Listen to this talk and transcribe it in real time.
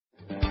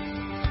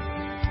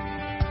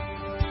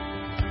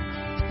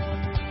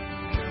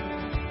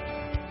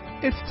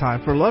It's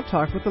time for Love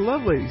Talk with the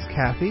Love Ladies,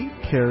 Cathy,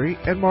 Carrie,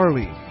 and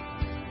Marlene.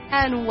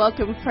 And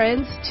welcome,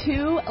 friends,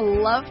 to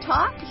Love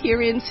Talk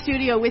here in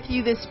studio with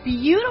you this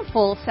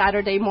beautiful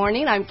Saturday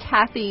morning. I'm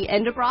Cathy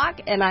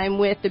Endebrock, and I'm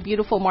with the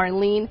beautiful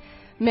Marlene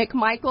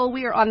McMichael.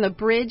 We are on the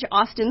Bridge,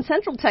 Austin,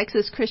 Central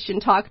Texas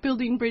Christian Talk,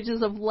 building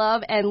bridges of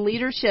love and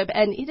leadership.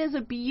 And it is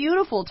a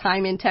beautiful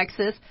time in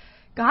Texas.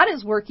 God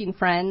is working,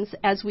 friends,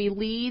 as we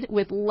lead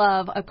with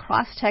love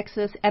across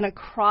Texas and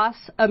across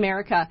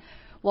America.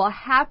 Well,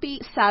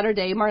 happy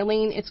Saturday,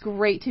 Marlene. It's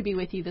great to be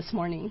with you this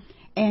morning.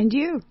 And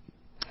you.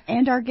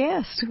 And our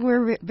guest.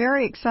 We're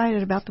very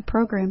excited about the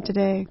program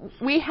today.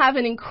 We have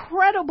an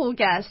incredible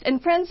guest.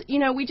 And friends, you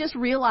know, we just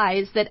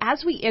realized that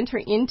as we enter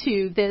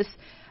into this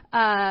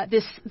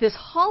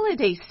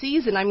holiday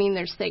season, I mean,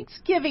 there's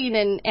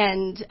Thanksgiving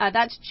and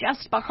that's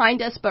just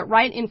behind us, but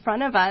right in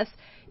front of us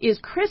is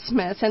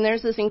Christmas. And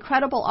there's this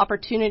incredible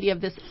opportunity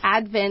of this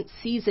Advent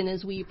season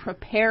as we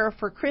prepare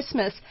for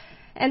Christmas.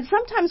 And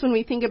sometimes when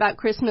we think about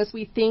Christmas,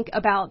 we think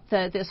about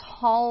this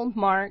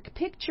hallmark,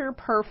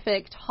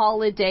 picture-perfect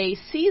holiday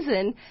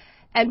season.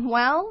 And,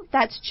 well,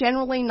 that's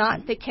generally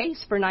not the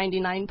case for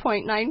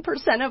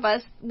 99.9% of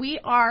us. We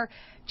are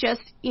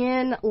just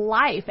in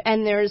life,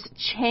 and there's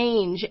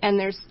change, and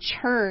there's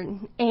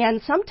churn.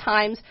 And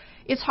sometimes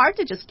it's hard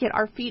to just get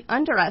our feet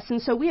under us.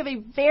 And so we have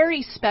a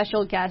very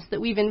special guest that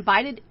we've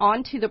invited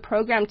onto the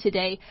program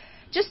today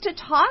just to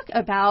talk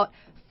about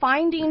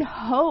finding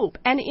hope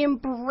and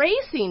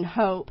embracing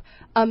hope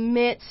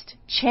amidst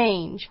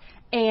change.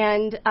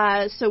 And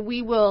so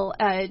we will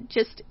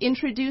just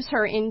introduce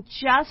her in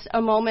just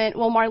a moment.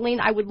 Well,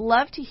 Marlene, I would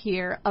love to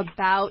hear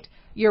about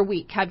your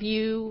week. Have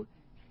you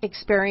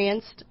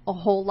experienced a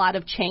whole lot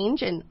of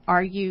change, and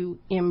are you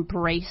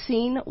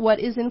embracing what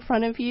is in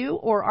front of you,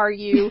 or are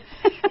you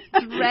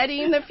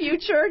dreading the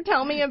future?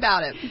 Tell me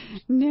about it.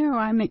 No,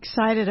 I'm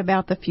excited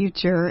about the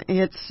future.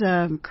 It's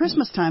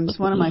Christmas time is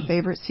one of my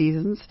favorite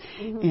seasons,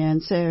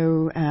 and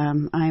so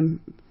I'm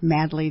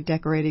madly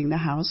decorating the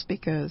house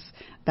because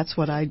that's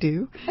what I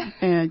do,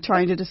 and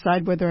trying to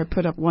decide whether I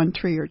put up one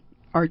tree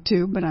or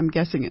two, but I'm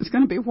guessing it's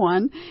going to be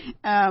one.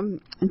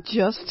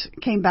 Just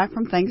came back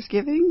from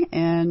Thanksgiving,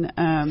 and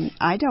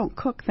I don't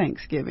cook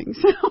Thanksgiving.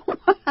 So is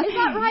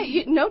that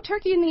right? No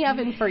turkey in the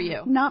oven for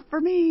you? Not for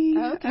me.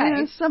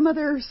 Okay. Some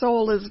other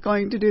soul is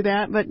going to do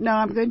that, but no,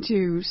 I'm going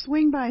to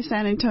swing by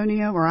San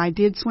Antonio, or I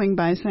did swing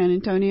by San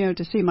Antonio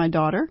to see my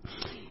daughter.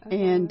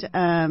 Okay. And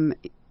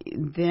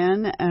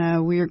then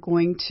we are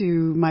going to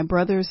my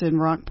brother's in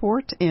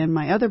Rockport, and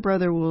my other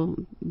brother will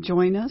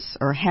join us,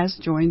 or has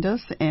joined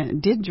us,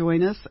 and did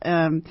join us.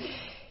 And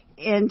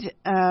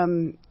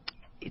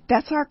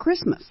that's our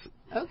Christmas.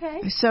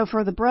 Okay. So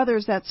for the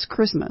brothers, that's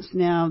Christmas.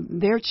 Now,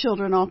 their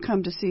children all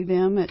come to see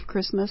them at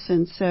Christmas,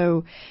 and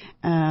so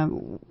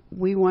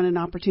we want an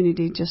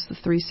opportunity, just the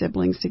three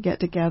siblings, to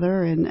get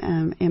together,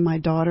 and my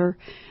daughter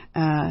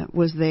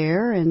was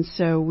there, and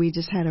so we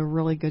just had a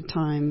really good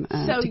time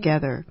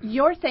together.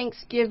 Your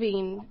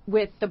Thanksgiving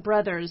with the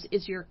brothers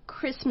is your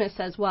Christmas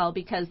as well,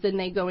 because then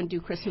they go and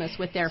do Christmas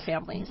with their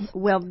families.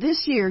 Well,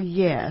 this year,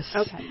 yes.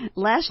 Okay.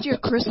 Last year,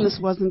 Christmas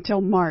wasn't until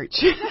March.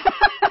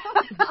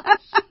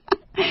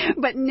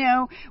 But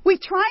no, we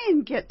try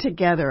and get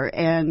together,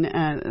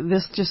 and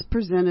this just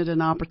presented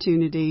an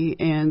opportunity,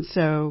 and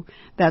so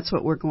that's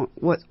what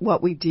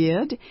what we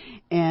did.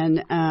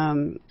 And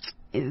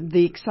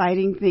the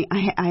exciting thing,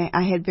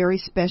 I had very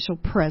special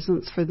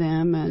presents for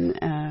them,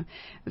 and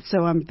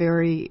so I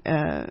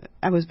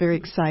was very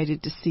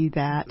excited to see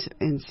that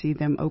and see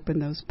them open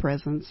those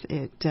presents.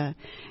 They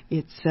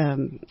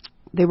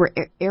were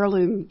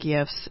heirloom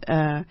gifts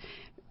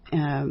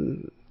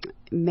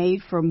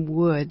made from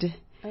wood.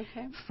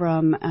 Okay.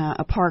 From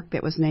a park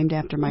that was named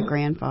after my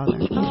grandfather.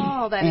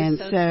 Oh, that is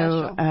so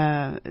special.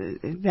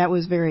 That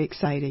was very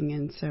exciting,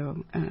 and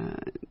so.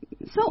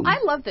 So I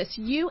love this.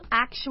 You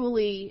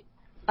actually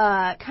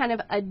kind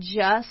of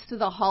adjust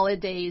the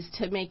holidays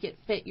to make it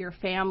fit your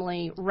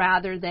family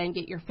rather than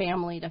get your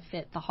family to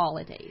fit the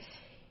holidays.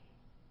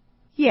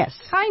 Yes.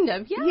 Kind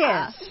of, yeah.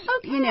 Yes.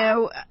 Okay. You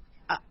know,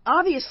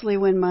 obviously,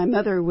 when my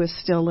mother was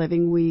still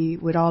living, we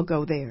would all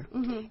go there.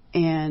 Mm-hmm.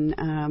 And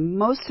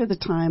most of the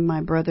time,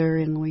 my brother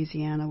in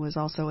Louisiana was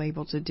also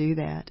able to do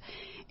that.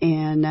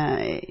 And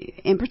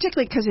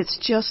particularly because it's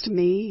just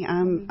me,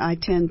 I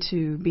tend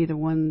to be the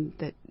one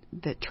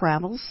that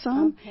travels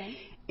some. Okay.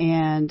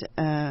 And,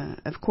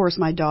 of course,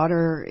 my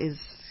daughter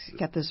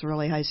got this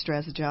really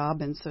high-stress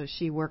job, and so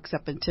she works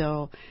up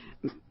until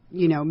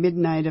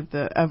midnight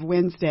of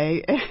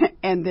Wednesday,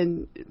 and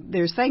then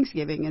there's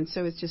Thanksgiving, and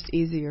so it's just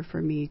easier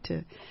for me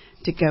to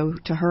go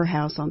to her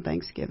house on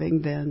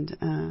Thanksgiving than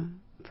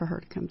for her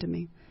to come to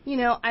me. You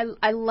know,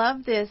 I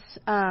love this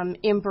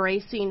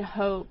embracing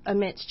hope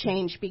amidst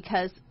change,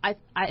 because I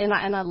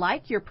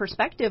like your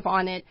perspective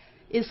on it.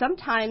 Is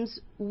sometimes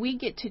we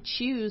get to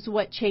choose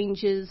what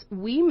changes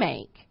we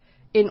make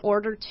in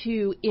order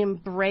to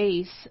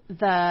embrace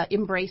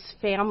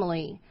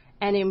family,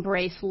 and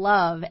embrace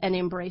love, and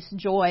embrace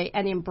joy,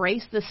 and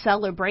embrace the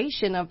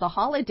celebration of the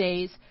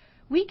holidays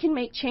we can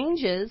make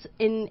changes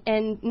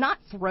and not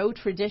throw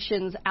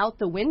traditions out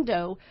the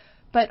window,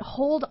 but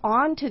hold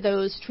on to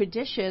those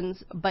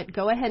traditions, but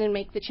go ahead and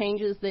make the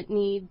changes that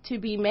need to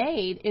be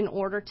made in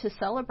order to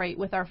celebrate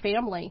with our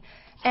family.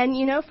 And,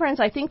 friends,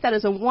 I think that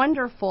is a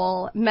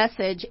wonderful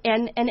message.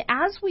 And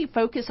as we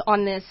focus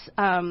on this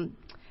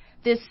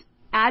this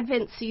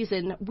Advent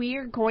season, we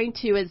are going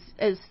to,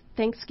 as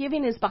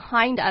Thanksgiving is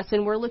behind us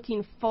and we're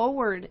looking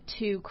forward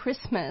to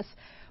Christmas,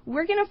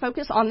 we're going to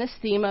focus on this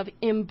theme of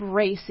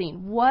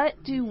embracing.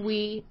 What do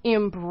we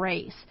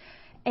embrace?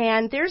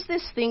 And there's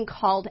this thing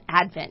called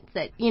Advent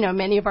that,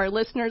 many of our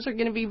listeners are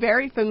going to be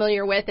very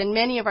familiar with, and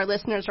many of our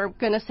listeners are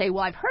going to say,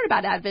 well, I've heard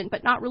about Advent,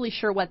 but not really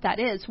sure what that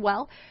is.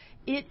 Well,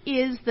 it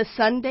is the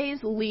Sundays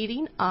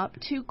leading up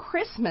to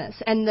Christmas,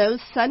 and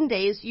those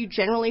Sundays you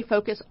generally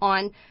focus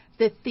on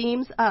the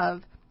themes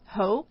of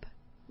hope,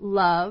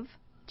 love,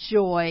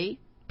 joy,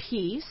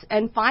 peace,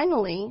 and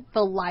finally,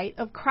 the light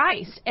of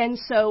Christ. And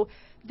so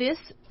this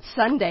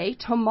Sunday,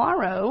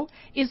 tomorrow,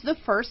 is the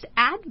first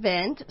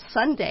Advent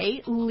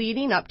Sunday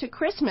leading up to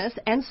Christmas,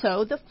 and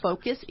so the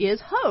focus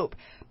is hope.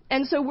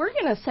 And so we're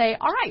going to say,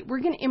 all right, we're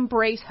going to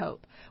embrace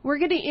hope. We're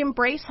going to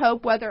embrace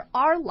hope whether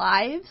our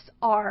lives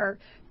are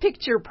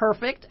picture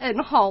perfect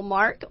and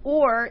Hallmark,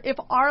 or if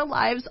our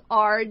lives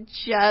are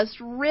just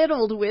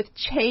riddled with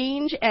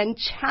change and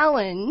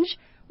challenge,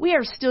 we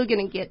are still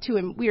going to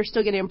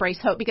embrace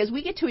hope, because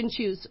we get to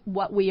choose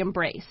what we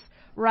embrace.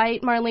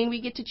 Right, Marlene? We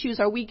get to choose,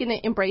 are we going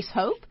to embrace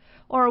hope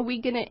or are we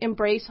going to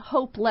embrace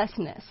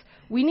hopelessness?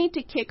 We need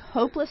to kick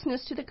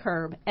hopelessness to the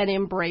curb and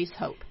embrace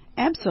hope.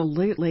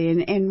 Absolutely.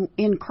 And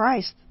in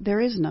Christ, there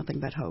is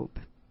nothing but hope.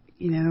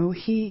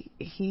 He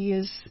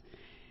is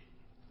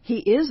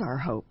our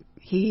hope.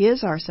 He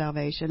is our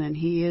salvation, and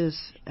He is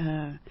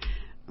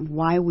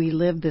why we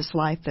live this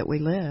life that we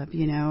live,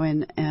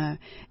 And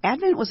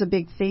Advent was a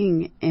big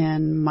thing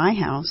in my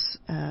house.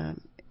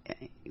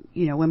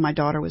 When my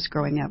daughter was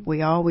growing up,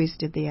 we always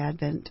did the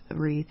Advent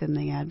wreath and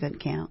the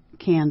Advent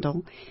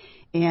candle.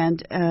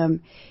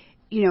 And,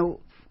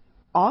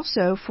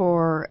 also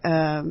for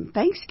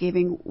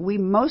Thanksgiving, we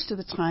most of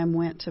the time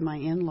went to my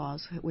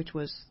in-laws, which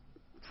was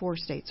 4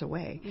 states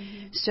away.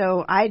 Mm-hmm.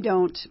 So I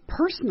don't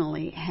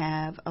personally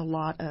have a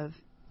lot of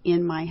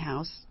in my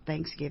house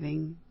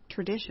Thanksgiving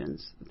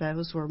traditions.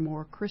 Those were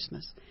more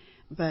Christmas.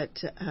 But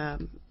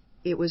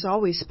it was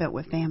always spent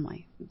with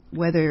family.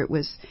 Whether it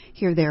was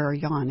here, there, or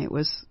yon, it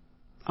was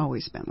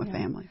always spent with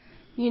family.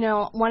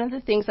 One of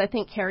the things, I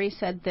think Carrie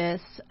said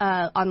this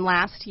on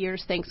last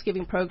year's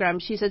Thanksgiving program,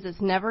 she says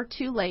it's never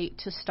too late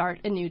to start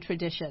a new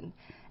tradition.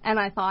 And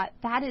I thought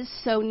that is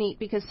so neat,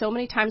 because so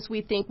many times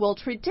we think, well,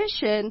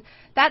 tradition,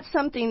 that's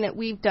something that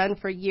we've done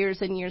for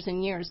years and years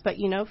and years. But,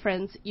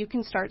 friends, you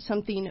can start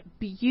something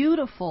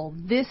beautiful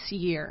this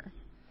year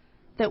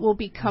that will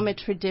become a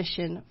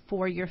tradition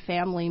for your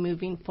family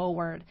moving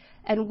forward.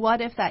 And what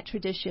if that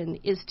tradition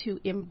is to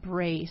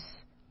embrace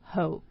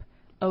hope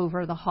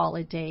over the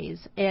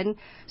holidays? And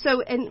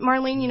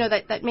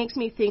Marlene, that makes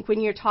me think,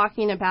 when you're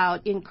talking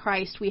about in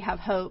Christ we have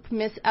hope,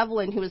 Miss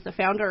Evelyn, who is the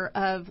founder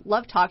of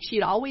LoveTalk,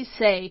 she'd always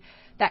say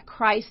that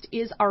Christ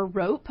is our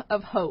rope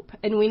of hope,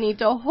 and we need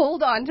to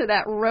hold on to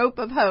that rope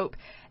of hope.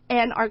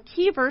 And our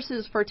key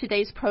verses for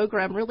today's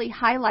program really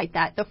highlight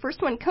that. The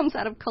first one comes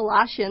out of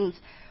Colossians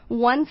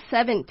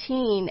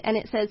 1:17, and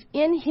it says,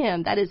 in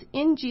Him, that is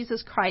in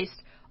Jesus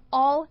Christ,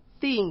 all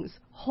things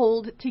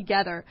hold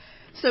together.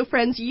 So,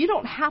 friends, you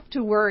don't have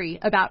to worry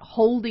about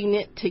holding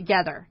it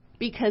together,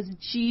 because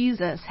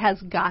Jesus has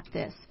got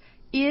this.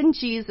 In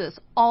Jesus,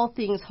 all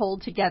things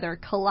hold together,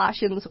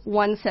 Colossians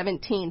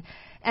 1:17.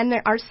 And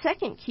our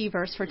second key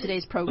verse for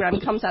today's program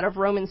comes out of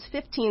Romans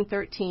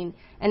 15:13,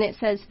 and it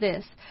says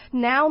this,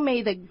 now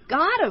may the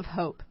God of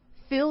hope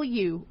fill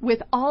you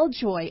with all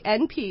joy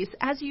and peace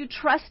as you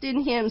trust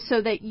in Him,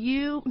 so that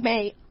you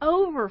may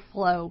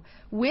overflow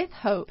with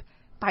hope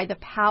by the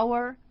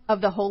power of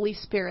the Holy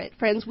Spirit.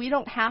 Friends, we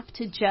don't have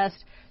to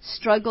just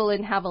struggle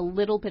and have a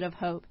little bit of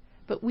hope,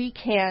 but we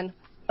can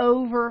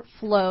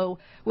overflow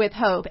with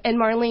hope. And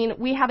Marlene,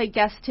 we have a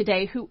guest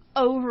today who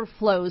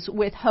overflows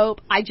with hope.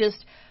 I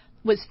just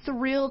was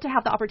thrilled to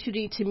have the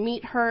opportunity to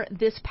meet her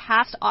this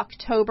past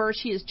October.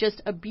 She is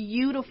just a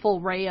beautiful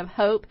ray of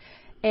hope.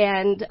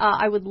 And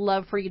I would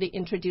love for you to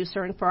introduce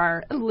her and for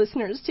our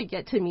listeners to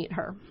get to meet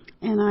her.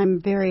 And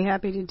I'm very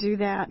happy to do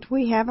that.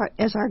 We have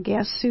as our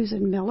guest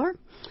Susan Miller.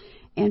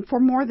 And for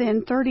more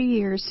than 30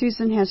 years,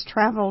 Susan has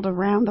traveled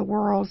around the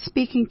world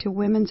speaking to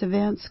women's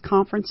events,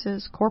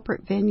 conferences,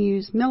 corporate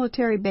venues,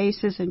 military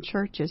bases, and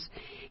churches,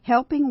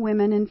 helping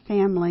women and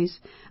families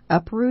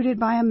uprooted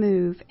by a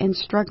move and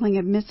struggling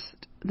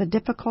amidst the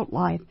difficult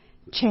life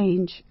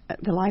change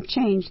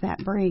that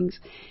brings.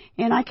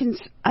 And I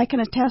can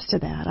attest to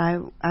that.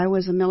 I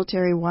was a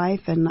military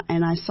wife, and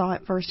I saw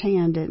it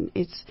firsthand, and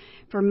it's,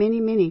 for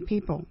many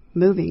people,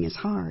 moving is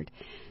hard.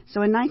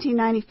 So in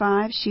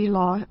 1995, she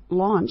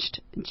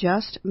launched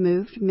Just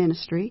Moved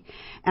Ministry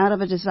out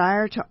of a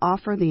desire to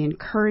offer the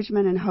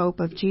encouragement and hope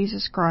of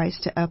Jesus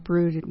Christ to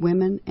uprooted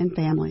women and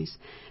families.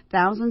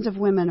 Thousands of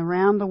women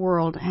around the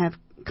world have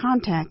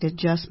contacted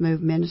Just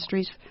Move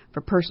Ministries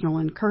for personal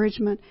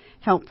encouragement,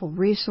 helpful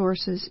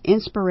resources,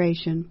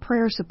 inspiration,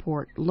 prayer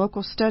support,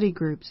 local study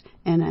groups,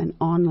 and an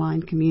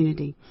online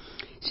community.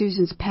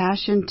 Susan's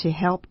passion to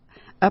help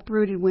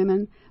uprooted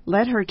women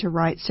led her to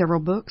write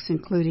several books,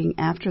 including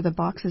After the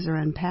Boxes Are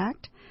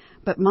Unpacked,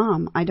 But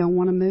Mom, I Don't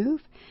Want to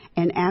Move,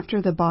 and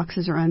After the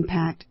Boxes Are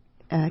Unpacked,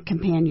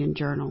 companion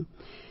journal.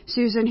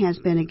 Susan has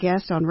been a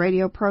guest on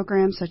radio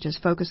programs such as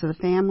Focus of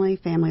the Family,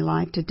 Family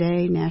Life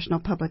Today, National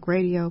Public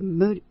Radio,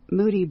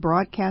 Moody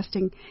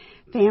Broadcasting,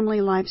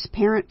 Family Life's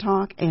Parent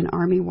Talk, and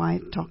Army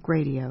Wife Talk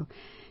Radio.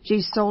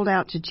 She's sold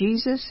out to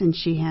Jesus, and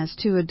she has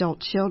 2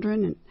 adult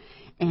children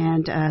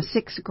and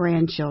 6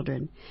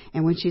 grandchildren.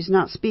 And when she's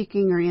not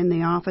speaking or in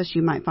the office,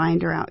 you might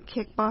find her out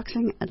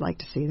kickboxing. I'd like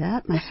to see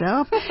that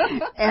myself.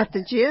 At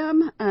the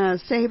gym,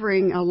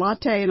 savoring a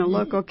latte in a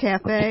local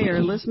cafe,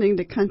 or listening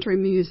to country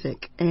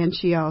music. And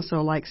she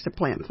also likes to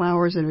plant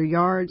flowers in her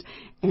yards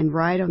and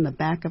ride on the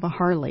back of a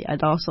Harley.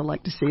 I'd also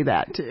like to see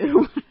that,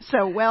 too.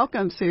 So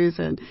welcome,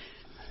 Susan.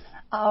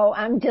 Oh,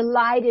 I'm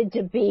delighted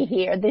to be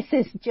here. This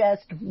is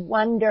just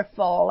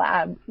wonderful.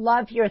 I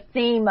love your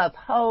theme of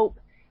hope.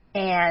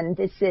 And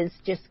this is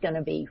just going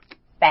to be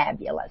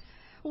fabulous.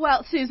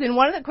 Well, Susan,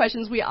 one of the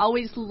questions we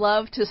always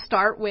love to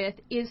start with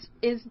is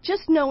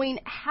just knowing,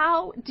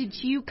 how did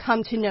you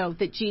come to know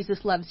that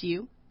Jesus loves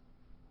you?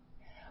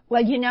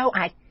 Well,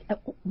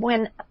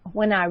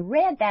 when I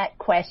read that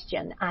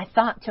question, I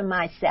thought to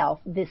myself,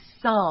 this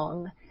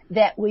song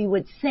that we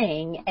would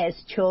sing as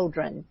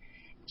children,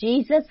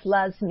 Jesus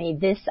loves me,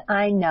 this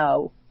I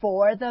know,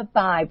 for the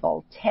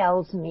Bible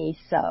tells me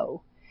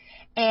so.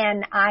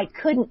 And I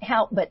couldn't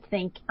help but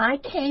think, I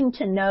came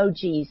to know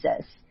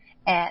Jesus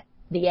at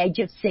the age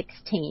of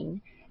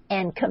 16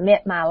 and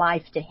commit my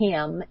life to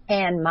Him,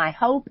 and my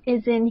hope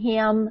is in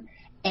Him,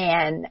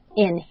 and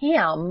in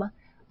Him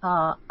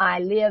I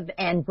live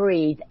and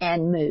breathe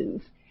and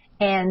move.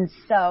 And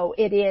so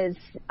it is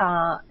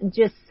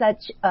just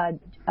such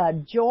a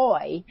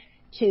joy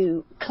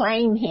to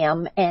claim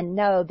Him and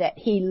know that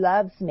He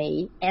loves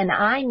me, and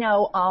I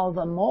know all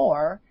the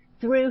more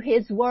through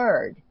His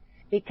Word.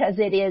 Because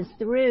it is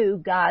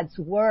through God's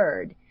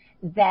Word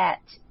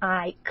that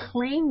I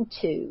cling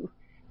to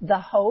the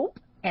hope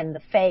and the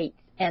faith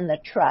and the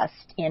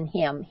trust in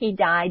Him. He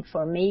died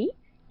for me,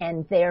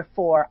 and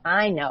therefore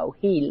I know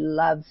He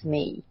loves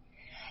me.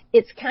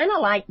 It's kind of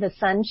like the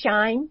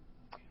sunshine.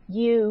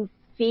 You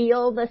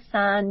feel the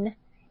sun,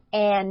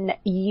 and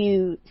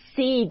you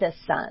see the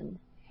sun,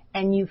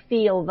 and you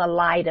feel the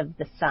light of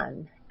the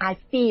sun. I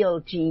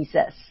feel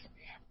Jesus.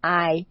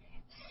 I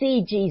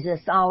see Jesus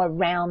all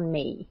around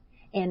me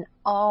in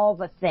all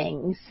the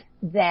things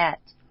that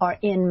are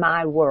in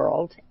my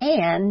world,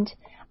 and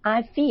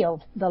I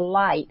feel the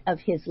light of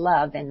His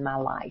love in my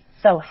life.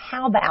 So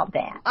how about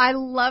that? I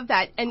love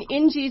that. And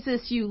in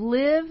Jesus, you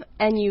live,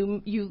 and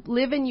you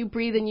live and you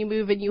breathe and you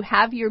move and you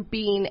have your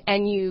being,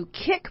 and you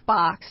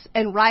kickbox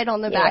and ride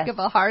on the back of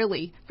a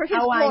Harley for His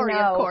glory,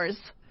 of course.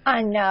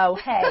 I know.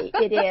 Hey,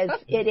 it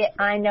is.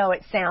 I know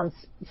it sounds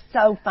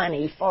so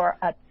funny for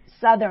a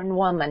Southern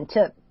woman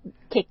to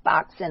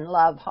kickbox and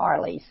love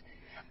Harleys.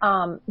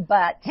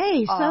 But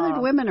hey,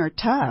 Southern women are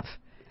tough.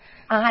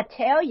 I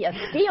tell you,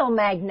 steel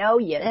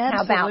magnolias.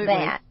 Absolutely. How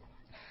about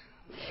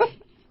that?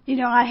 You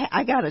know,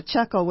 I got a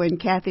chuckle when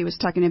Cathy was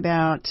talking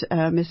about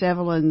Miss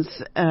Evelyn's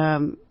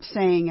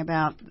saying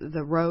about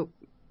the rope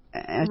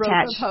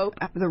attached,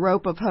 the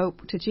rope of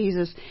hope to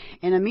Jesus,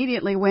 and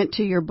immediately went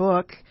to your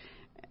book.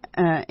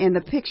 And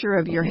the picture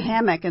of your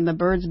hammock and the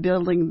birds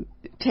stealing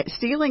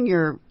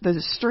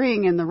the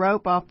string and the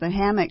rope off the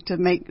hammock to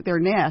make their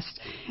nest.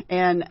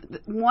 And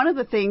one of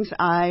the things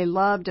I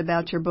loved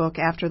about your book,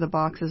 After the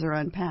Boxes Are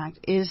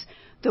Unpacked, is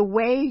the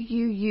way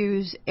you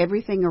use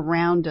everything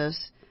around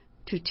us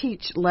to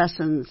teach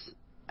lessons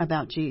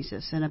about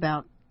Jesus and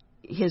about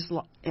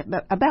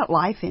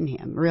life in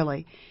Him,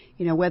 really.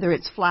 You know, whether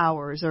it's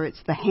flowers or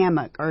it's the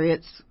hammock or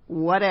it's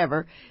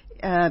whatever,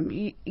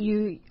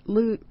 you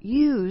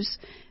use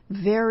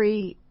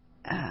very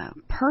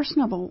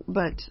personable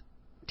but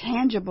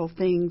tangible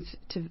things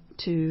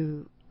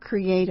to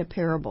create a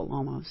parable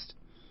almost.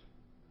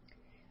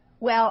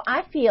 Well,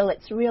 I feel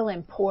it's real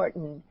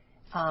important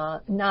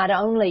not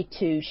only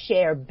to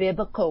share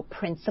biblical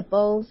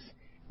principles.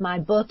 My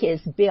book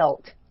is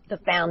built, the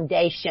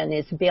foundation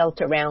is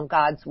built around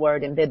God's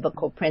Word and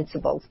biblical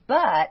principles,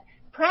 but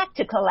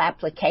practical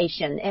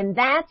application, and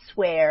that's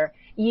where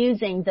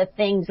using the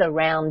things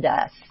around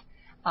us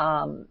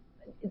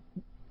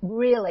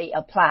really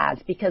applies,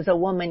 because a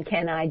woman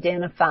can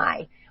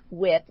identify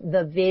with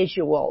the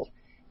visual,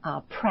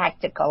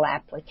 practical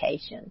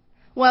application.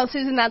 Well,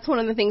 Susan, that's one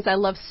of the things I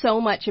love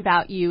so much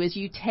about you is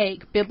you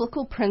take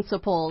biblical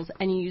principles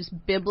and you use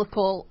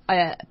biblical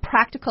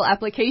practical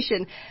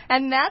application.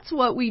 And that's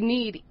what we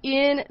need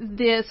in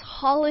this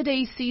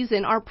holiday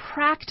season, are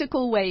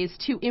practical ways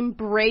to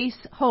embrace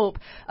hope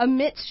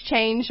amidst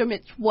change,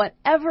 amidst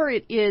whatever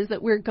it is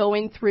that we're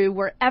going through,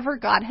 wherever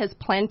God has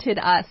planted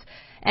us.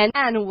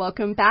 And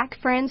welcome back,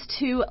 friends,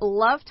 to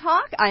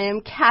LoveTalk. I am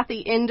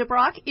Cathy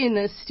Endebrock in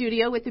the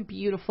studio with the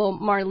beautiful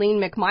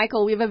Marlene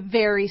McMichael. We have a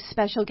very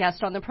special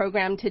guest on the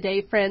program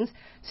today, friends,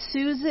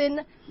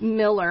 Susan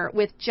Miller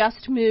with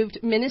Just Moved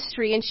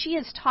Ministry, and she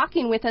is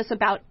talking with us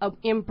about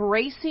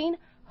embracing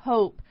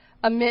hope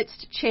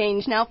amidst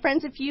change. Now,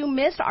 friends, if you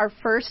missed our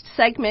first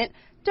segment,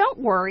 don't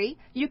worry.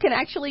 You can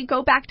actually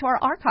go back to our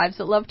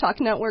archives at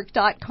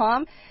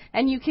LoveTalkNetwork.com,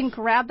 and you can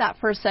grab that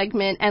first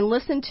segment and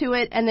listen to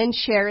it and then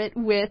share it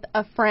with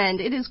a friend.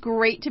 It is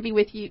great to be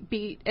with you.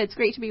 It's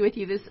great to be with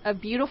you this a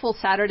beautiful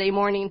Saturday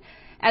morning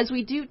as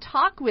we do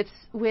talk with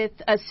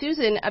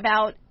Susan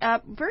about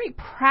very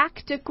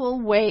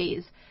practical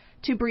ways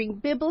to bring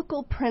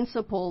biblical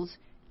principles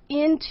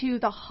into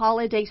the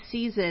holiday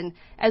season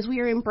as we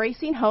are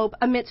embracing hope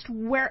amidst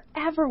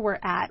wherever we're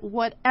at,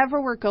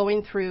 whatever we're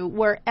going through,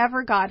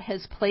 wherever God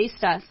has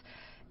placed us.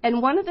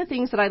 And one of the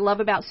things that I love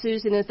about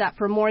Susan is that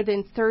for more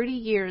than 30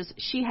 years,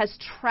 she has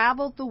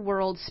traveled the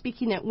world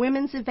speaking at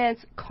women's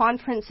events,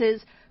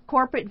 conferences,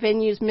 corporate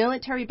venues,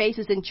 military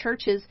bases, and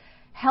churches,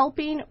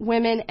 helping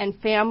women and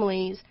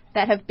families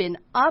that have been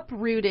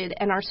uprooted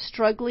and are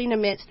struggling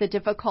amidst the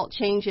difficult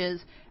changes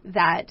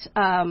that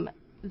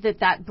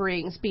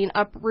brings, being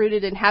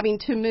uprooted and having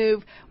to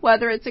move,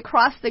 whether it's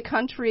across the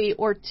country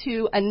or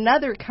to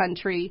another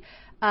country.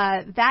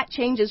 That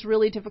change is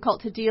really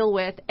difficult to deal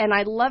with, and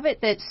I love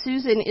it that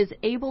Susan is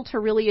able to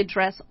really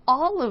address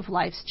all of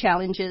life's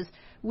challenges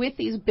with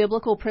these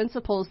biblical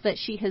principles that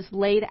she has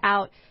laid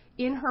out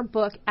in her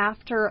book,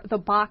 After the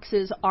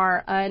Boxes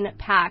Are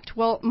Unpacked.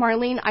 Well,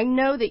 Marlene, I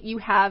know that you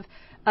have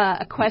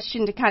a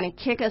question to kind of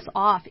kick us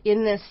off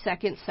in this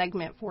second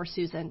segment for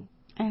Susan.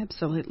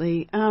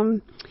 Absolutely.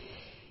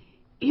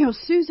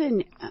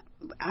 Susan,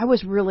 I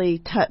was really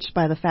touched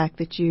by the fact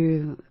that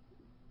you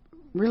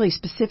really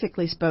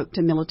specifically spoke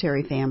to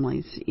military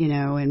families,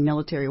 and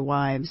military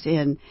wives.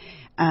 And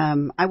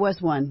I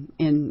was one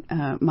when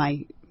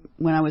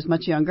I was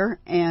much younger,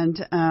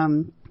 and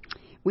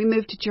we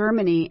moved to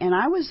Germany, and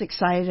I was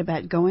excited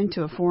about going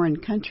to a foreign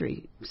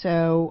country.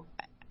 So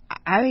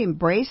I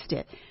embraced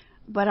it,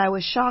 but I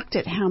was shocked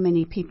at how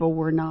many people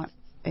were not,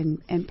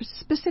 and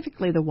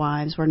specifically the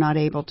wives, were not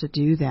able to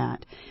do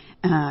that.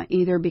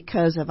 Either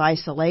because of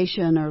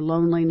isolation or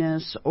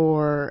loneliness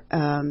or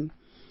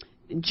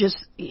just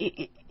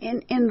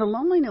and the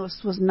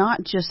loneliness was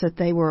not just that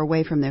they were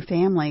away from their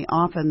family.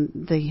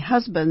 Often the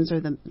husbands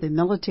or the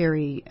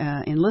military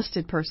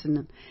enlisted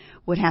person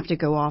would have to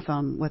go off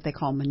on what they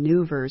call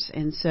maneuvers,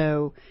 and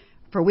so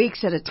for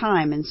weeks at a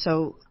time, and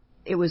so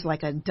it was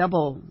like a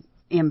double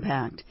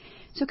impact.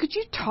 So could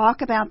you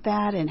talk about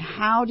that, and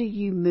how do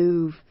you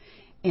move?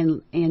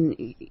 And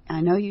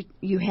I know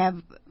you have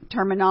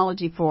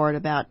terminology for it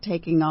about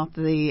taking off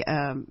the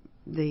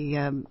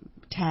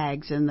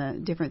tags and the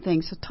different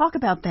things. So talk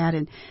about that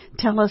and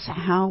tell us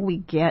how we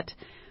get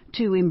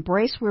to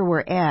embrace where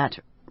we're at,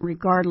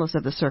 regardless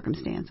of the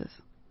circumstances.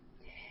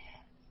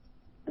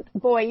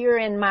 Boy, you're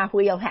in my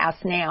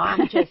wheelhouse now.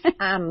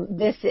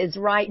 This is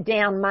right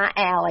down my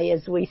alley,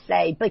 as we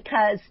say,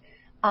 because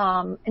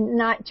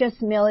not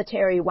just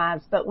military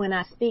wives, but when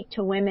I speak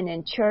to women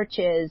in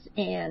churches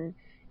and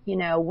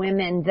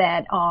women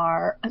that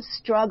are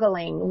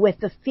struggling with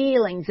the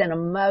feelings and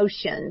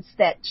emotions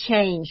that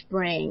change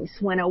brings.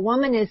 When a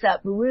woman is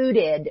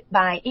uprooted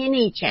by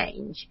any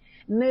change,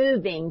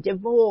 moving,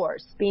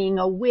 divorce, being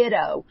a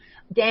widow,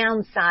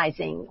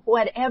 downsizing,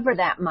 whatever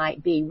that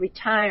might be,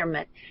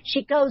 retirement,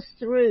 she goes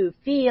through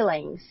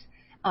feelings,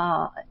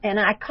 and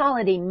I call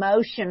it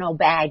emotional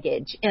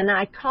baggage, and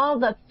I call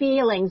the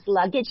feelings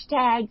luggage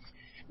tags,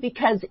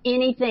 because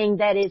anything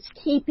that is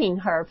keeping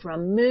her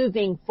from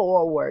moving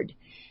forward,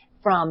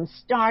 from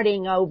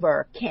starting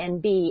over, can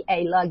be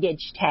a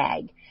luggage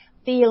tag.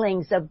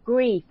 Feelings of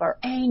grief or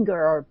anger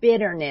or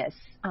bitterness,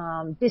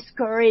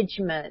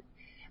 discouragement,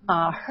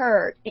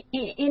 hurt,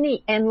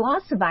 and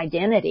loss of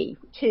identity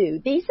too.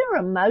 These are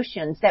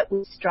emotions that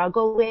we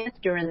struggle with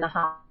during the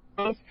holidays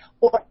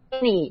or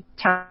any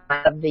time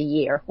of the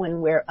year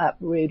when we're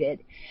uprooted.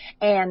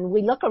 And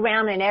we look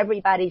around and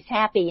everybody's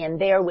happy, and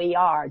there we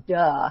are,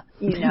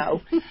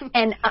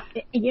 And,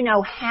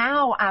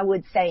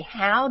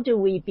 how do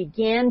we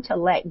begin to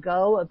let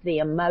go of the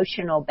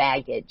emotional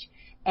baggage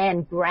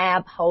and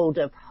grab hold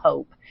of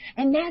hope?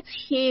 And that's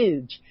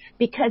huge,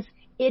 because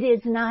it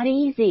is not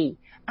easy.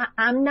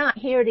 I'm not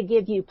here to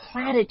give you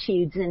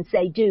platitudes and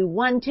say, do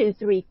 1, 2,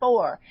 3,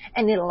 4,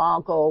 and it'll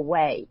all go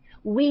away.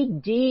 We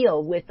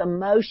deal with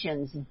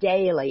emotions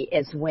daily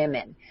as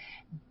women.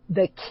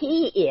 The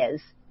key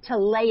is to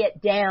lay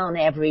it down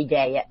every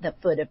day at the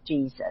foot of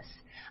Jesus.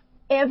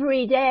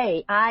 Every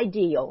day I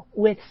deal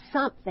with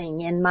something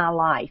in my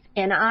life,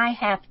 and I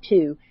have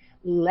to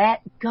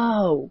let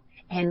go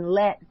and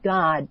let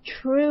God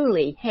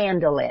truly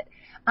handle it.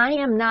 I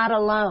am not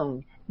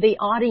alone. The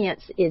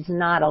audience is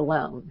not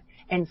alone.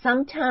 And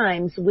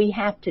sometimes we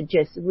have to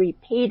just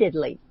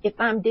repeatedly, if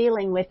I'm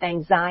dealing with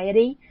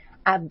anxiety,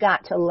 I've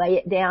got to lay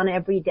it down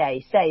every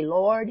day. Say,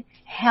 Lord,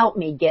 help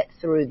me get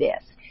through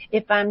this.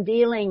 If I'm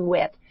dealing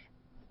with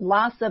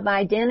loss of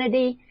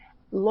identity,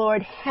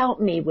 Lord, help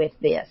me with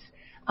this.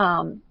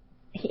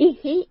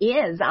 He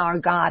is our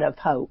God of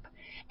hope,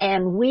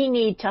 and we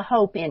need to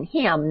hope in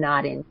Him,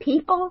 not in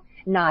people,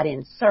 not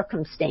in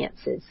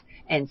circumstances,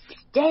 and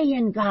stay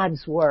in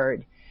God's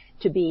Word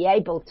to be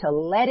able to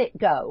let it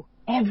go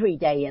every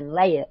day and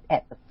lay it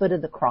at the foot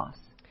of the cross.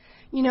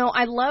 You know,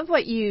 I love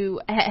what you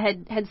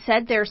had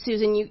said there,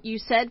 Susan. You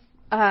said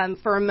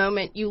for a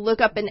moment, you look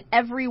up and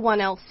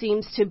everyone else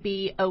seems to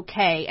be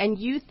okay, and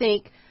you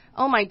think,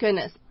 oh my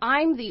goodness,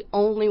 I'm the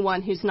only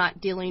one who's not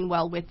dealing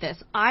well with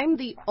this. I'm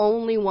the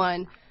only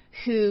one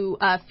who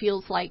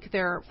feels like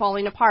they're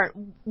falling apart.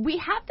 We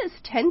have this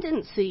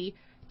tendency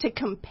to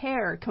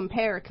compare.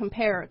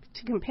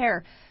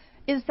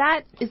 Is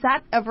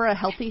that ever a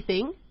healthy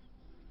thing?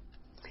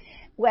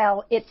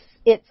 Well, it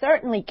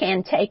certainly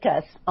can take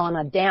us on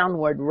a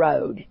downward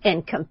road,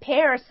 and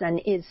comparison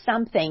is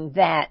something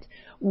that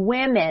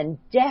women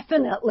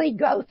definitely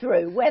go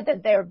through, whether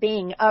they're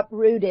being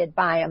uprooted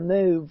by a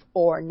move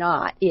or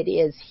not. It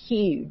is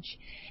huge.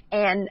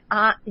 And,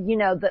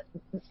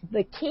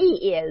 the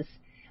key is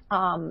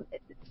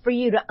for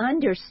you to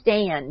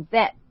understand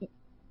that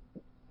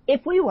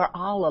if we were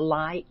all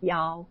alike,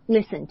 y'all,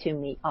 listen to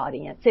me,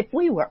 audience, if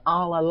we were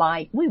all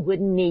alike, we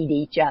wouldn't need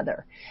each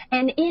other.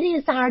 And it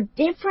is our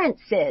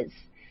differences.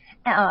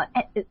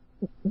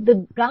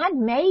 God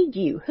made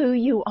you who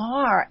you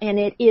are, and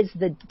it is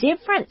the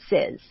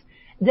differences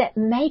that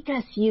make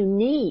us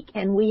unique,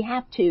 and we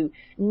have to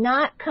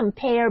not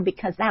compare,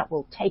 because that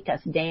will take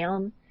us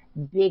down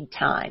big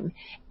time.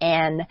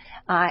 And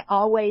I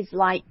always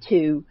like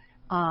to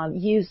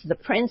use the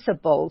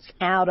principles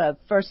out of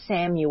 1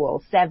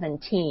 Samuel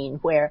 17,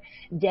 where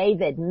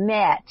David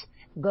met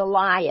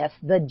Goliath,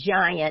 the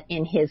giant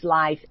in his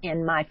life.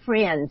 And my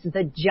friends,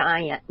 the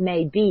giant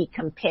may be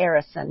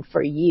comparison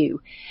for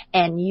you.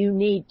 And you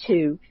need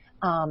to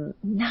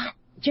not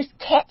just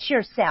catch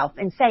yourself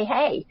and say,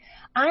 hey,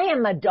 I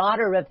am a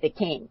daughter of the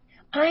King.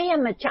 I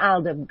am a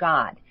child of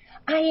God.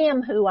 I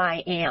am who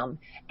I am.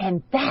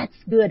 And that's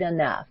good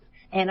enough.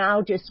 And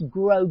I'll just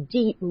grow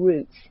deep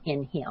roots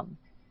in Him.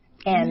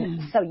 And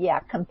so,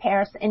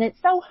 comparison. And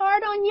it's so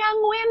hard on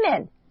young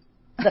women,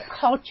 the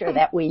culture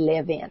that we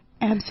live in.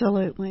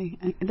 Absolutely.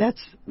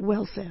 That's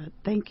well said.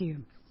 Thank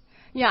you.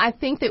 Yeah, I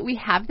think that we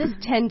have this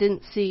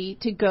tendency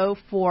to go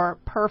for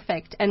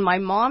perfect. And my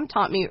mom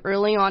taught me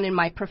early on in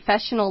my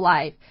professional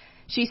life.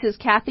 She says,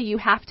 Cathy, you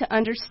have to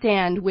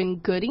understand when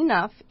good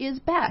enough is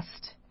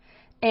best.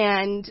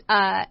 And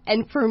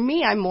for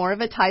me, I'm more of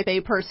a type A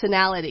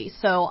personality.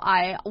 So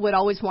I would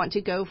always want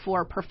to go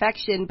for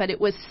perfection. But it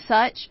was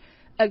such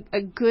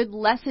a good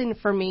lesson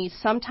for me.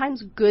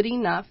 Sometimes good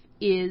enough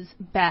is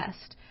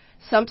best.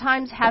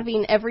 Sometimes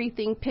having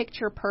everything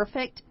picture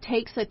perfect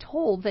takes a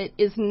toll that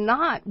is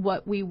not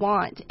what we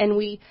want. And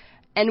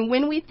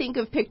when we think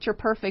of picture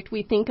perfect,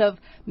 we think of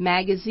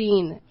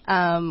magazine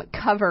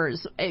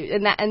covers,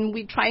 and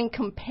we try and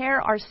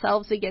compare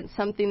ourselves against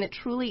something that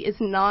truly is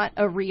not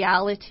a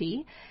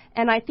reality.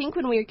 And I think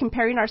when we're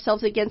comparing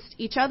ourselves against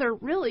each other,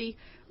 really,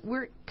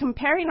 we're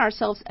comparing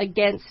ourselves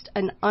against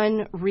an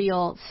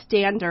unreal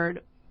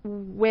standard,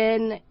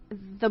 when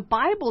the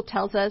Bible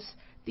tells us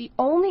the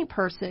only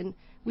person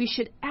we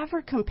should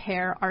ever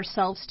compare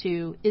ourselves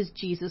to is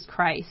Jesus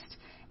Christ.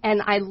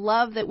 And I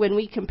love that when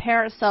we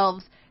compare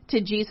ourselves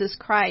to Jesus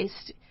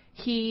Christ,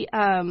 He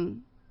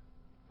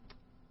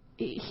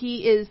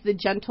is the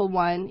gentle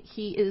one.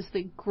 He is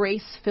the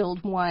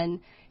grace-filled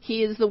one.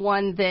 He is the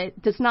one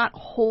that does not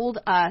hold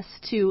us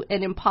to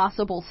an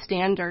impossible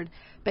standard,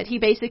 but He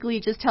basically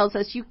just tells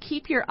us, you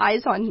keep your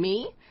eyes on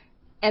me,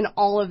 and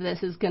all of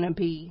this is going to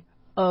be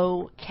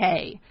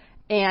okay.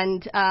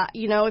 And,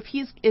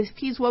 if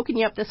he's woken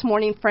you up this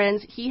morning,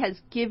 friends, He has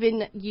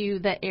given you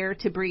the air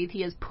to breathe.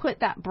 He has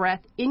put that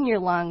breath in your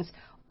lungs.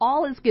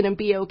 All is going to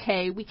be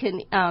okay. We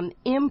can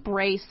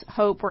embrace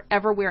hope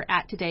wherever we're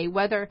at today,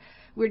 whether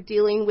we're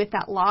dealing with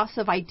that loss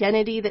of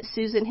identity that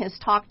Susan has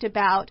talked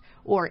about,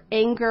 or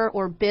anger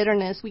or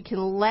bitterness. We can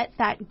let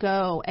that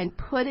go and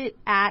put it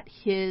at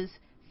His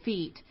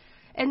feet.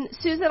 And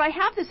Susan, I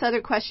have this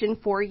other question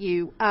for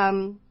you.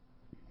 I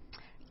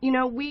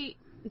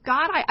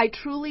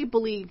truly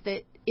believe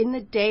that in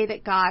the day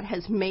that God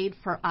has made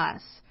for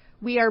us,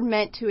 we are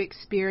meant to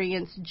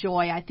experience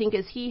joy. I think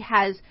as He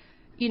has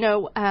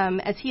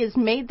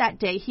made that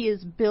day, He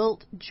has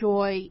built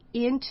joy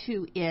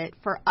into it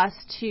for us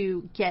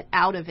to get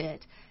out of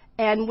it.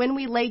 And when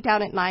we lay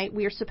down at night,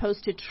 we are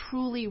supposed to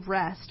truly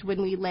rest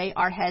when we lay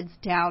our heads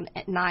down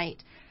at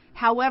night.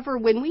 However,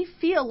 when we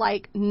feel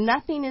like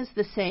nothing is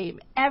the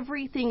same,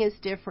 everything is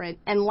different,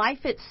 and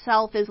life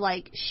itself is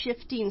like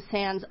shifting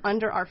sands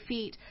under our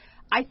feet,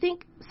 I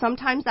think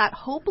sometimes that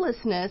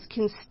hopelessness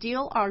can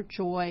steal our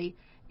joy.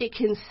 It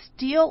can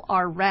steal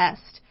our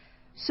rest.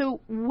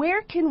 So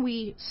where can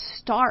we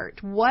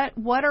start?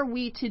 What are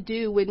we to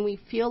do when we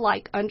feel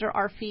like under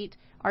our feet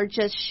are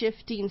just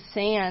shifting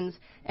sands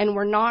and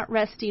we're not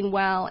resting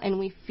well, and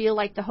we feel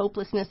like the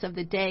hopelessness of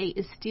the day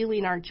is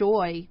stealing our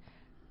joy?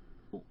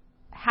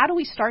 How do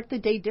we start the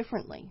day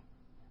differently?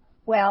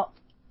 Well,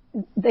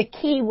 The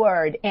key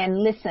word, and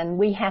listen,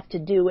 we have to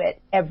do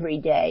it every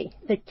day.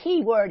 The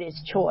key word is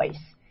choice.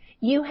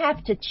 You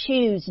have to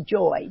choose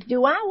joy.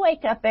 Do I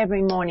wake up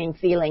every morning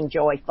feeling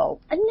joyful?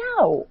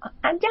 No,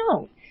 I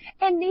don't.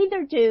 And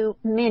neither do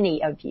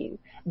many of you.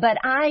 But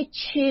I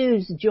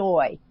choose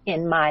joy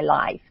in my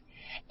life.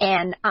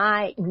 And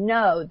I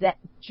know that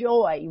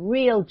joy,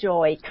 real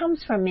joy,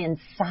 comes from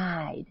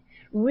inside.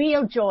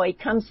 Real joy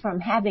comes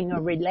from having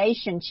a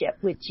relationship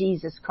with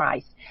Jesus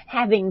Christ,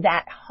 having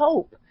that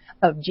hope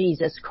of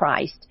Jesus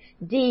Christ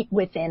deep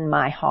within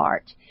my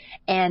heart.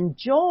 And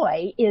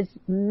joy is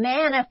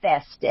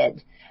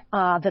manifested.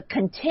 The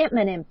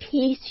contentment and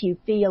peace you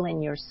feel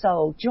in your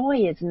soul,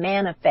 joy is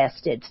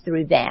manifested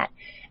through that.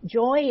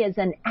 Joy is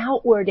an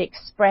outward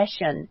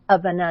expression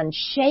of an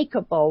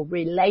unshakable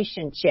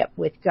relationship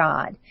with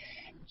God.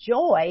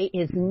 Joy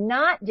is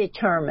not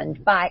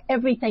determined by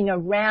everything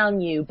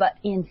around you, but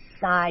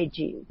inside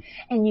you.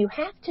 And you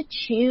have to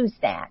choose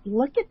that.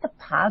 Look at the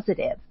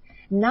positive,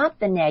 not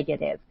the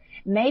negative.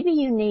 Maybe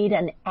you need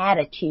an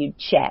attitude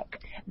check.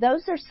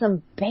 Those are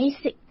some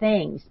basic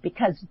things,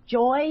 because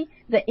joy,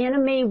 the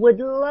enemy would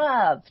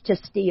love to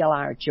steal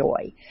our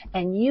joy.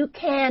 And you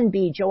can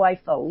be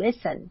joyful.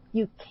 Listen,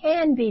 you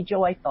can be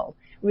joyful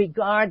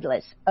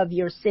regardless of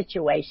your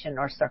situation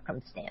or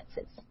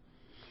circumstances.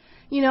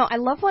 You know, I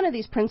love one of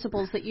these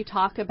principles that you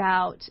talk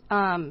about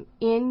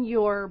in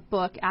your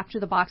book, After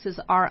the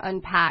Boxes Are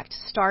Unpacked,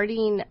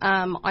 starting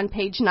on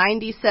page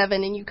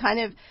 97, and you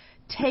kind of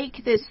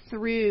take this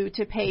through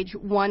to page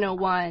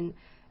 101.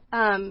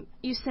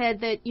 You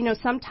said that, you know,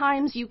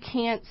 sometimes you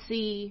can't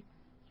see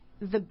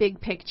the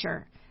big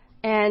picture,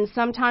 and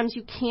sometimes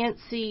you can't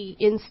see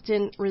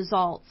instant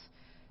results.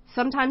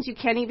 Sometimes you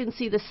can't even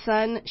see the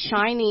sun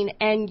shining,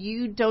 and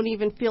you don't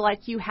even feel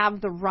like you have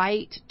the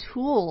right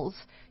tools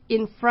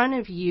in front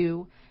of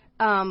you,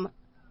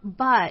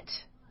 but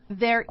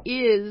there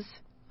is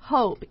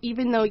hope.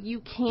 Even though you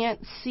can't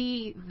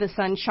see the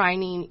sun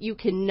shining, you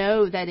can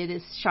know that it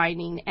is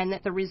shining and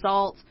that the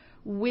results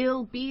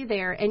will be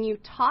there. And you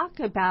talk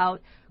about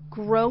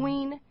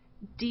growing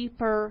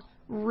deeper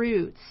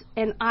roots.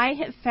 And I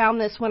have found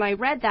this when I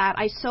read that,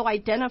 I so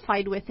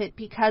identified with it,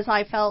 because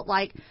I felt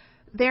like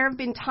there have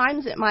been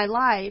times in my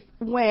life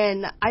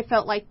when I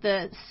felt like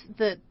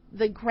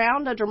the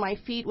ground under my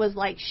feet was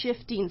like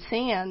shifting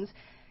sands.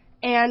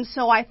 And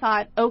so I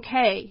thought,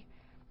 okay,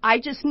 I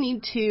just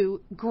need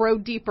to grow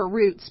deeper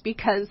roots,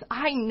 because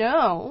I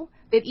know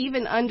that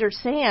even under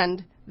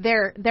sand,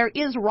 there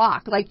is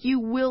rock. Like, you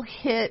will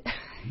hit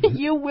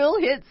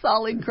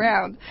solid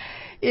ground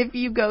if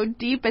you go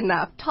deep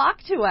enough. Talk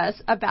to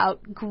us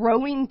about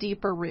growing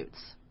deeper roots.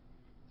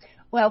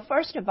 Well,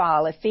 first of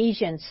all,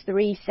 Ephesians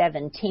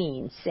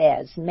 3:17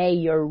 says, "May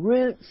your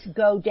roots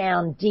go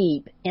down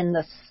deep in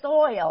the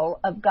soil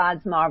of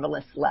God's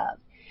marvelous love."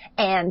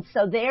 And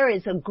so there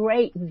is a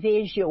great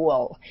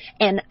visual,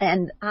 and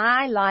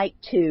I like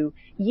to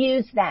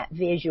use that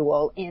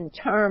visual in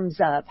terms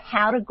of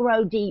how to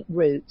grow deep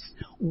roots.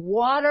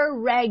 Water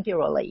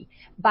regularly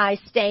by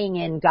staying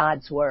in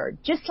God's Word.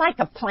 Just like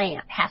a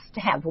plant has to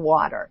have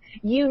water,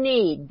 you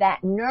need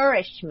that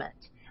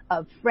nourishment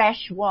of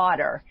fresh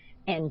water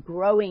and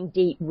growing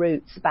deep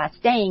roots by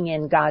staying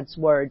in God's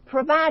Word.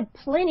 Provide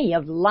plenty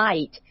of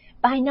light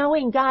by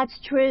knowing God's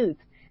truth.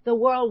 The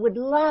world would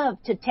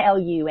love to tell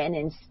you and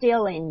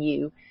instill in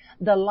you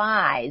the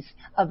lies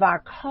of our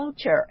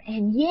culture,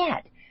 and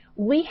yet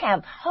we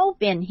have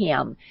hope in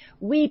Him.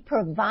 We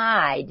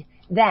provide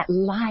that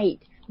light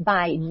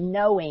by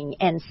knowing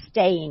and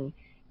staying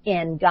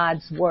in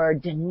God's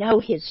Word to know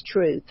His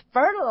truth.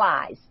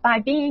 Fertilize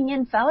by being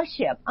in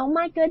fellowship. Oh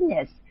my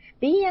goodness.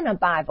 Be in a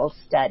Bible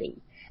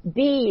study.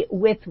 Be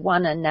with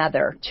one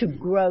another to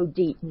grow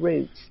deep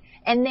roots.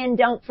 And then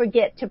don't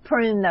forget to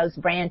prune those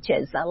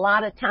branches. A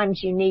lot of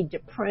times you need to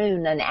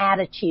prune an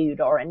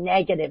attitude or a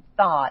negative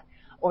thought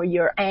or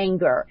your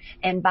anger.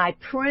 And by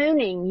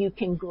pruning, you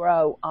can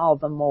grow all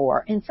the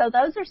more. And so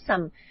those are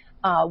some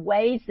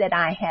ways that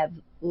I have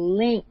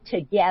linked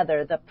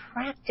together the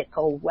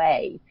practical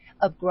way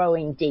of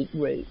growing deep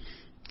roots.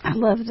 I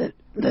love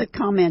the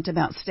comment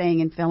about staying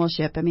in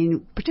fellowship. I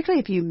mean,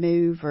 particularly if you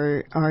move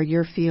or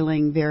you're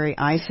feeling very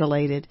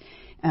isolated,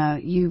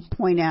 you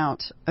point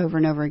out over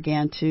and over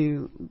again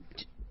to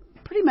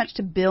pretty much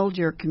to build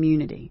your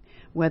community,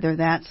 whether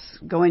that's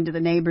going to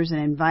the neighbors and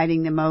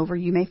inviting them over.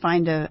 You may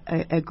find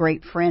a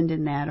great friend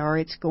in that, or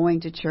it's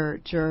going to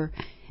church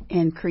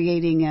and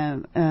creating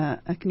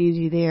a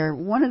community there.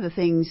 One of the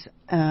things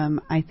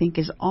I think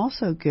is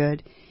also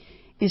good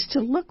is to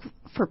look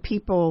for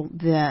people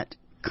that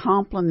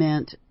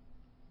complement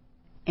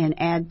and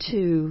add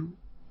to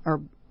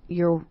or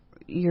your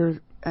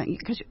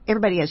because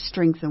everybody has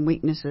strengths and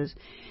weaknesses.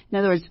 In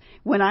other words,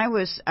 when I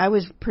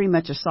was pretty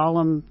much a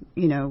solemn,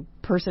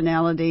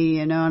 personality,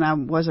 and I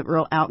wasn't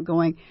real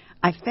outgoing.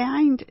 I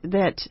find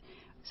that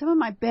some of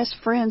my best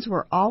friends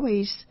were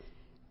always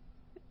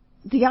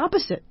the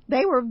opposite.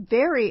 They were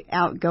very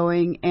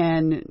outgoing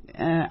and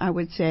I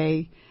would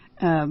say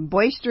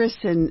boisterous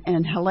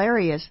and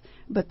hilarious,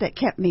 but that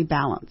kept me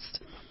balanced.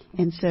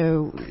 And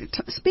so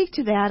speak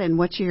to that and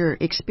what your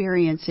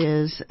experience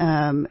is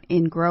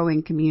in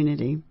growing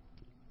community.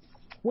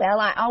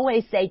 Well, I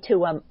always say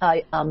to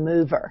a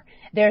mover,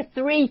 there are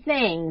 3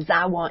 things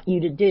I want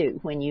you to do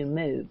when you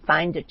move.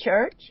 Find a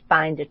church,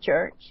 find a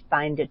church,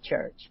 find a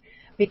church.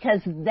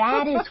 Because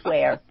that is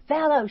where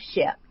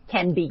fellowship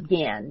can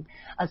begin.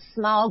 A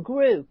small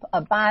group,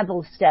 a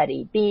Bible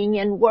study, being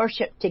in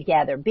worship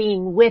together,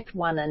 being with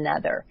one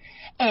another.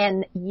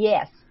 And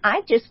yes,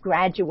 I just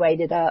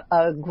graduated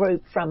a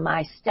group from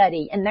my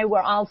study, and they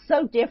were all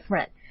so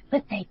different,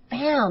 but they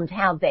found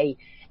how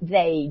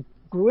they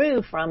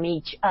grew from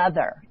each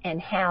other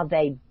and how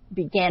they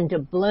began to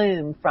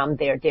bloom from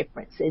their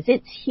differences.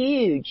 It's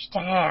huge to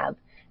have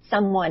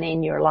someone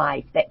in your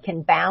life that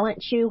can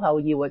balance you,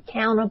 hold you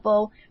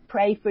accountable,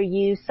 pray for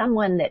you,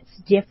 someone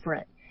that's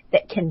different,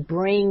 that can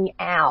bring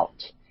out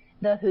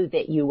the who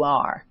that you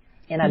are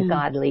in a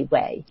godly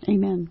way.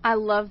 Amen. I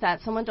love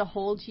that. Someone to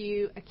hold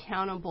you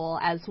accountable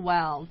as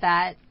well.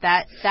 That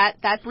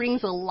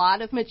brings a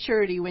lot of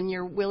maturity when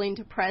you're willing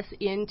to press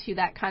into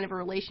that kind of a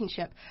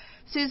relationship.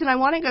 Susan, I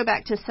want to go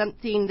back to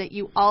something that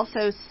you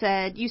also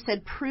said. You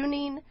said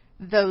pruning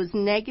those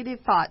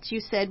negative thoughts.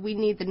 You said we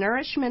need the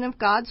nourishment of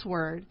God's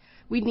Word.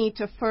 We need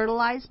to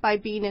fertilize by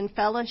being in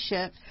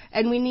fellowship,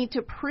 and we need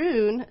to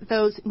prune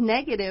those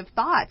negative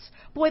thoughts.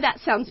 Boy, that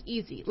sounds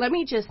easy. Let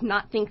me just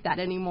not think that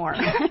anymore.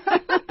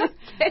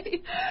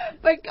 Okay.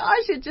 But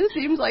gosh, it just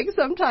seems like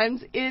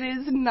sometimes it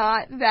is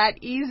not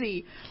that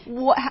easy.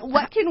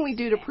 What can we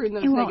do to prune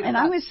those negative and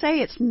thoughts? I would say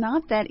it's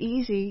not that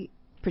easy,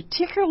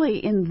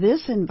 particularly in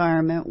this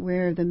environment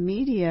where the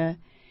media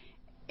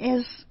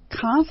is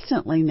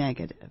constantly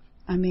negative.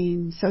 I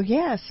mean, so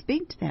yes,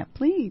 speak to that,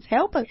 please.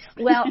 Help us.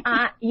 Well,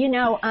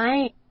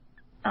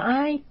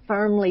 I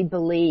firmly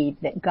believe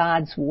that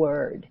God's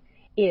Word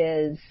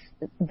is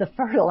the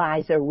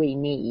fertilizer we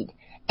need.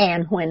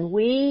 And when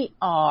we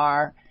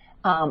are,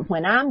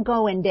 when I'm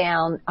going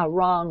down a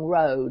wrong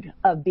road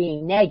of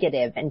being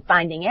negative and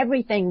finding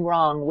everything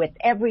wrong with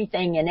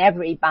everything and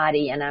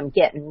everybody, and I'm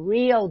getting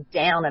real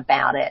down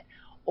about it,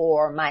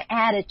 or my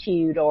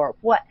attitude, or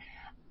what,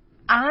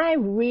 I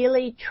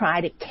really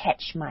try to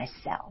catch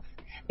myself.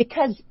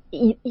 Because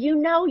you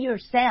know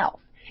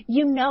yourself.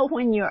 You know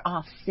when you're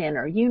off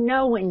center. You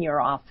know when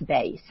you're off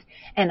base.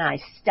 And I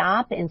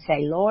stop and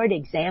say, Lord,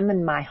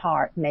 examine my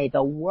heart. May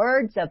the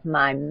words of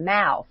my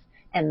mouth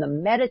and the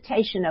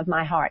meditation of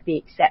my heart be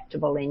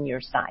acceptable in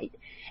your sight.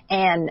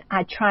 And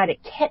I try to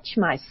catch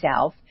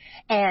myself.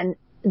 And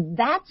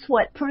that's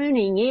what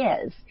pruning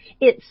is.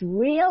 It's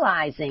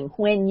realizing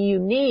when you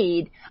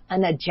need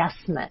an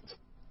adjustment.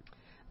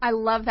 I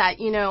love that.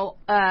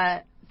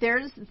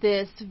 There's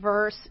this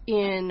verse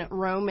in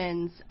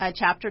Romans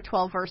chapter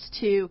 12, verse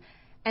 2,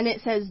 and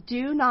it says,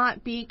 do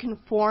not be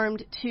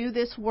conformed to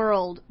this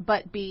world,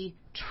 but be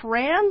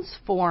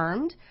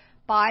transformed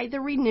by the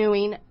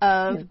renewing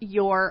of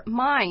your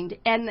mind.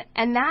 And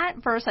that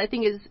verse, I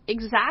think, is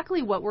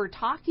exactly what we're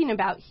talking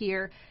about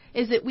here,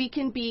 is that we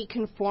can be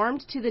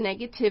conformed to the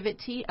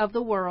negativity of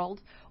the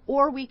world,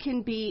 or we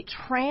can be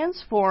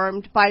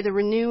transformed by the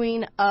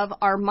renewing of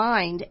our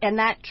mind. And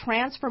that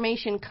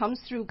transformation comes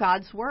through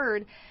God's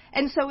Word.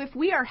 And so if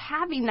we are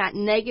having that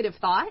negative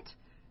thought,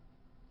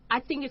 I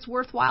think it's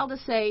worthwhile to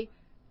say,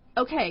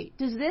 okay,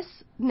 does this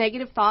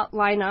negative thought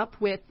line up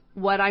with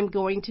what I'm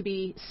going to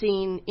be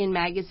seeing in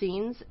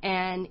magazines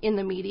and in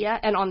the media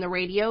and on the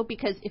radio?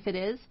 Because if it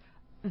is,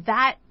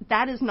 that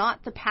is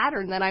not the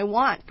pattern that I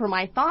want for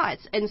my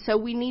thoughts. And so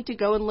we need to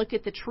go and look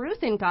at the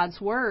truth in God's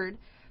Word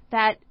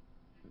that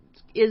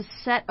is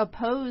set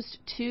opposed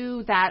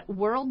to that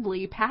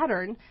worldly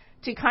pattern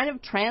to kind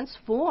of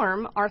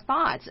transform our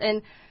thoughts.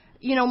 And,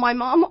 my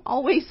mom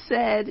always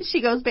said,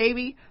 she goes,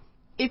 baby,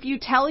 if you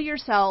tell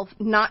yourself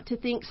not to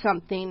think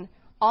something,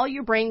 all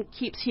your brain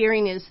keeps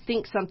hearing is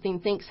think something,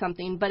 think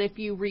something. But if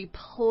you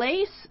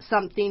replace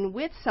something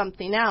with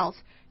something else,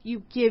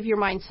 you give your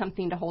mind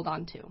something to hold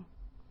on to.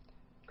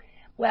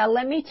 Well,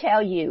 let me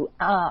tell you,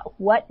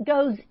 what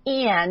goes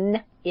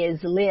in is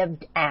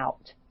lived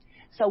out.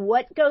 So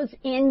what goes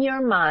in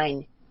your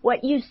mind,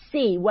 what you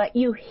see, what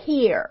you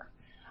hear,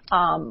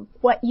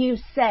 what you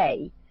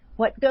say,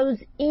 what goes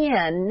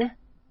in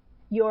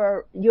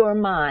your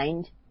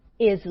mind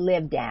is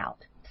lived out.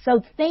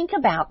 So think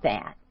about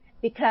that,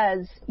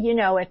 because,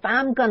 if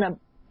I'm going to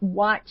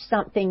watch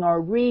something or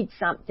read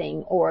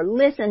something or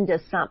listen to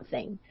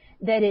something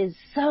that is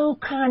so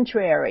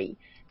contrary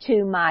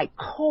to my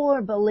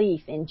core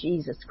belief in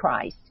Jesus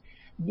Christ,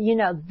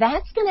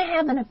 that's going to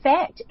have an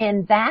effect,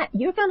 and that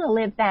you're going to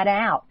live that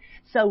out.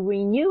 So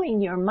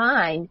renewing your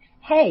mind,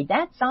 hey,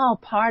 that's all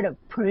part of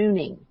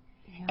pruning.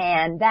 Yeah.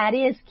 And that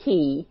is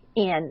key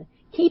in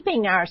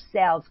keeping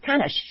ourselves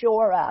kind of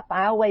shore up.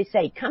 I always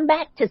say, come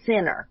back to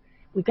center.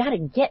 We've got to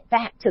get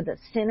back to the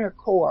center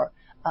core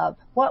of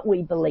what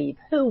we believe,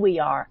 who we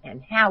are,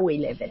 and how we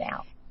live it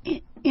out.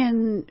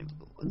 In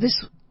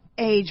this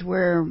age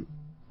where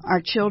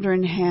our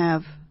children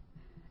have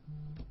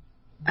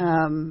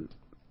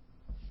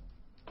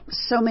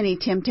so many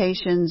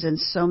temptations and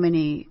so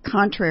many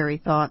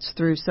contrary thoughts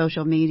through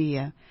social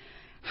media.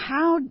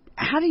 How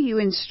do you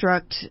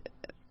instruct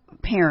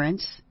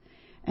parents,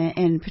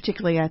 and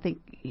particularly I think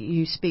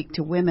you speak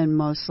to women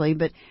mostly,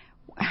 but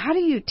how do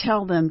you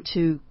tell them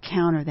to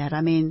counter that?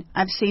 I mean,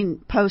 I've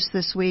seen posts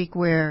this week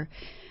where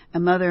a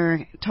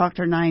mother talked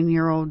her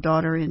 9-year-old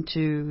daughter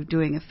into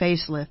doing a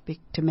facelift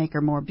to make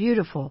her more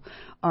beautiful,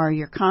 or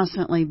you're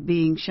constantly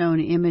being shown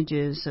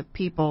images of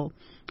people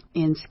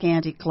in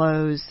scanty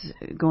clothes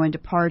going to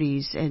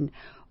parties, and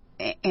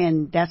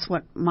that's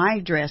what my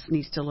dress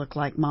needs to look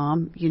like,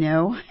 Mom, you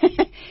know.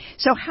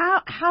 So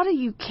how do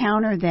you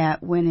counter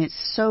that when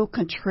it's so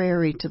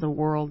contrary to the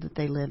world that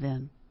they live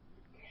in?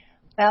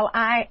 Well,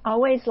 I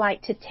always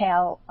like to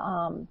tell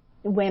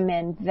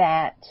women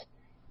that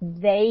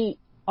they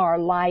are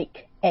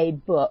like a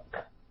book,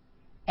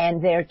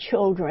 and their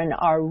children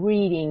are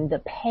reading the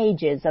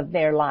pages of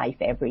their life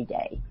every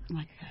day.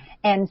 Like that.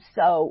 And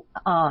so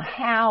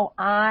how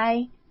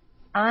I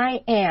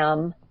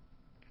am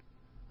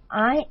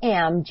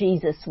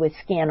Jesus with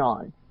skin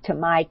on to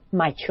my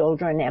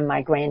children and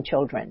my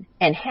grandchildren.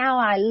 And how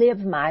I live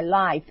my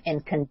life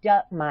and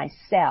conduct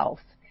myself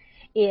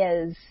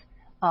is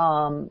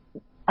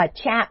a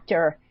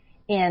chapter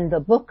in the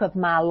book of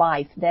my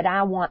life that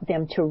I want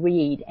them to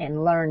read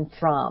and learn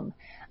from.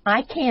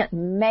 I can't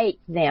make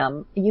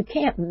them, you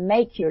can't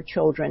make your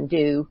children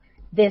do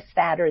this,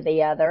 that, or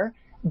the other,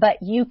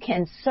 but you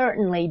can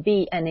certainly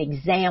be an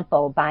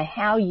example by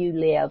how you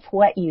live,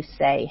 what you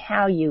say,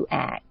 how you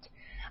act.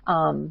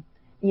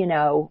 You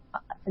know,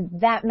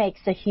 that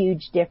makes a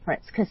huge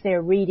difference because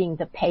they're reading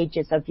the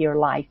pages of your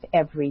life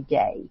every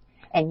day.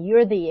 And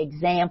you're the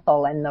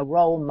example and the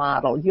role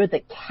model. You're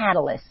the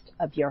catalyst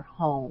of your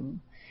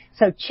home.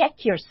 So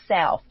check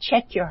yourself,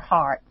 check your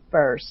heart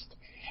first,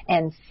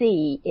 and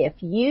see if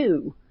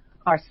you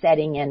are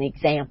setting an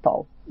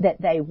example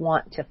that they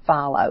want to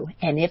follow.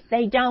 And if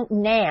they don't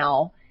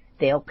now,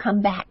 they'll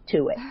come back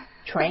to it.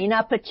 Train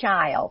up a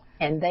child,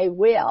 and they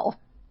will.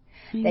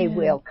 Yeah. They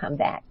will come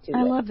back to it.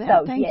 I love that.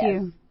 So, Thank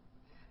you.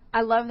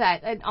 I love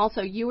that. And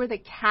also, you are the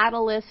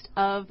catalyst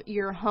of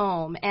your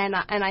home. And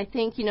I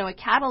think, you know, a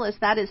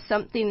catalyst, that is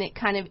something that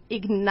kind of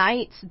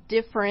ignites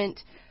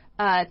different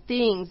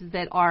things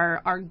that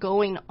are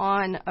going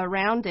on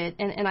around it.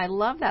 And I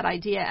love that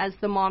idea as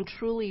the mom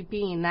truly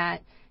being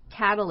that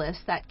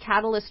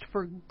catalyst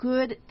for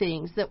good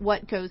things, that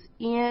what goes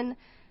in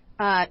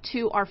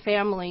to our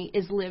family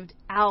is lived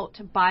out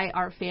by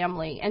our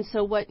family. And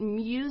so what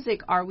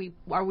music are we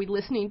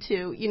listening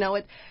to? You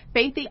know,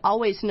 Faithy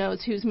always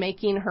knows who's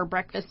making her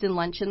breakfast and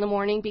lunch in the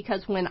morning,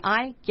 because when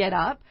I get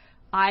up,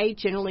 I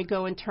generally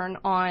go and turn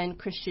on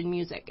Christian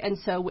music. And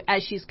so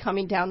as she's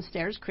coming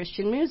downstairs,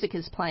 Christian music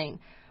is playing.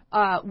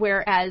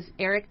 Whereas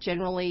Eric,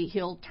 generally,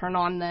 he'll turn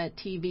on the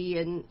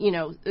TV and, you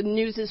know, the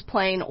news is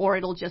playing, or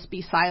it'll just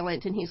be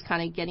silent, and he's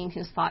kind of getting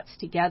his thoughts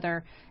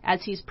together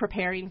as he's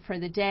preparing for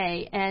the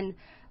day. And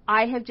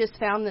I have just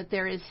found that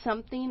there is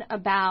something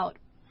about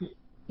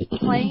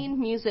playing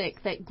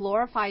music that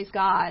glorifies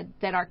God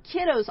that our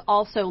kiddos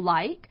also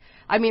like.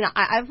 I mean,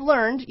 I've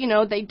learned, you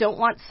know, they don't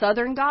want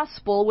Southern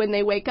gospel when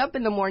they wake up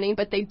in the morning,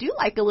 but they do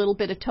like a little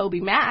bit of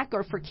Toby Mac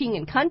or For King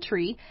and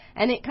Country,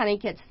 and it kind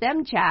of gets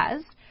them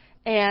jazzed.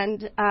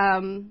 And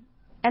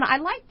I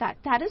like that.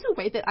 That is a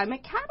way that I'm a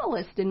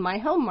catalyst in my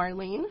home,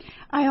 Marlene.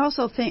 I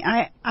also think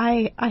I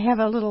have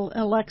a little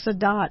Alexa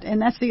Dot,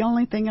 and that's the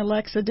only thing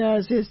Alexa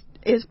does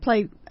is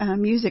play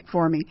music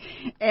for me.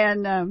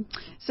 And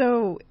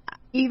so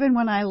even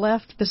when I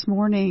left this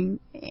morning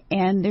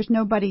and there's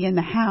nobody in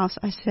the house,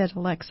 I said,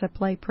 Alexa,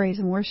 play praise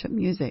and worship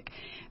music,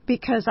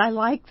 because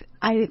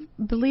I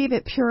believe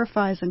it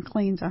purifies and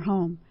cleans our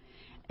home.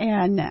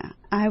 And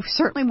I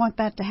certainly want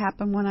that to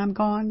happen when I'm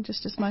gone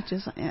just as much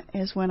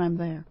as when I'm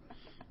there.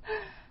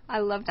 I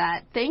love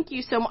that. Thank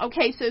you so much.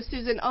 Okay, so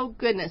Susan, oh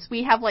goodness,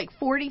 we have like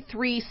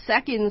 43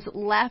 seconds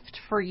left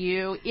for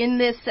you in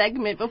this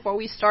segment before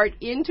we start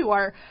into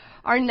our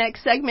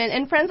next segment.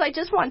 And friends, I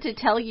just want to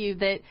tell you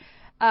that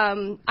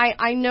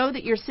I know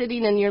that you're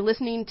sitting and you're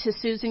listening to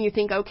Susan. You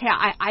think, okay,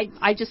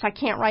 I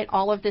can't write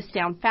all of this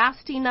down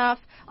fast enough.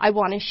 I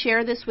want to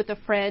share this with a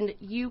friend.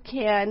 You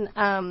can,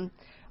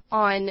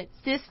 on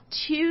this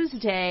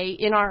Tuesday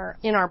in our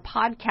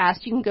podcast,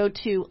 you can go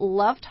to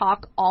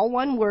LoveTalk, all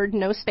one word,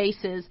 no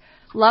spaces,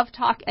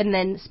 LoveTalk and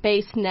then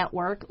space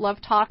network,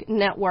 LoveTalk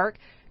Network.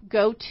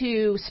 Go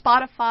to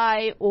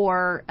Spotify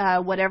or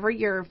whatever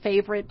your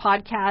favorite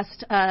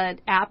podcast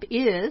app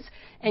is,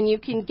 and you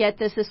can get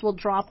this. This will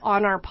drop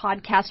on our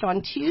podcast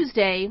on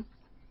Tuesday.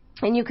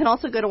 And you can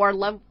also go to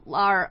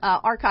our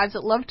archives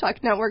at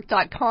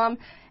lovetalknetwork.com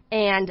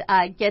and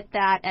get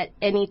that at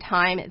any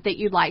time that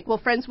you'd like. Well,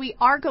 friends, we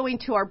are going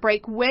to our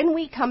break. When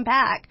we come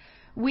back,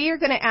 we are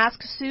going to ask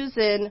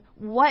Susan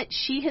what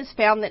she has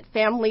found that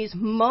families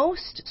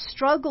most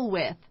struggle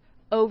with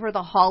over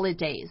the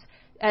holidays.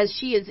 As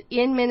she is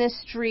in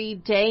ministry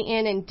day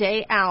in and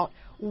day out,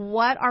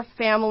 what are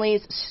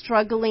families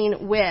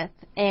struggling with,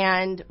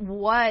 and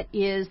what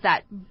is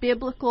that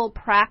biblical,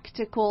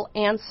 practical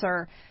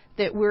answer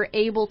that we're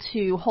able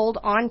to hold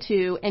on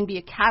to and be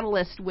a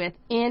catalyst with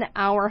in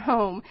our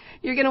home.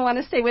 You're going to want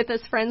to stay with us,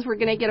 friends. We're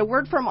going to get a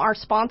word from our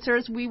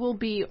sponsors. We will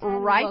be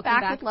right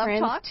back with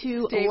LoveTalk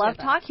to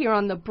LoveTalk here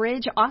on The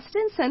Bridge,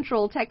 Austin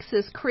Central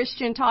Texas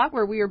Christian Talk,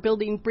 where we are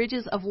building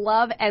bridges of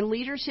love and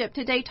leadership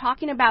today,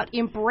 talking about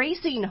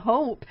embracing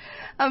hope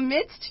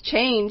amidst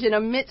change and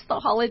amidst the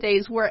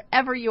holidays,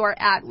 wherever you are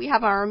at. We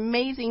have our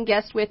amazing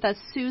guest with us,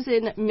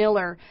 Susan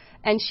Miller,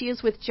 and she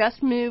is with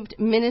Just Moved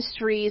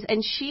Ministries,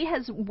 and she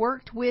has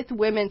worked with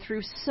women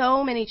through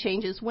so many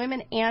changes,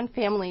 women and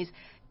families,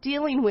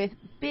 dealing with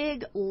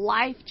big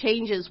life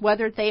changes,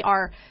 whether they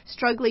are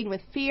struggling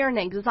with fear and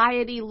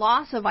anxiety,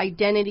 loss of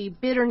identity,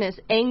 bitterness,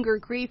 anger,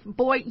 grief,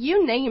 boy,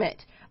 you name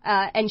it.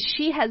 And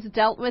she has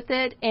dealt with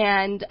it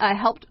and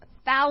helped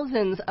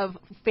thousands of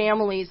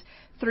families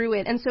through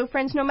it. And so,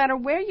 friends, no matter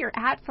where you're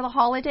at for the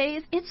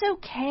holidays, it's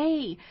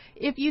okay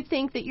if you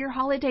think that your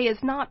holiday is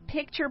not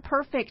picture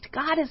perfect.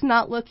 God is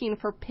not looking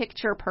for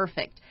picture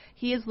perfect.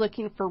 He is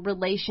looking for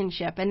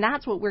relationship, and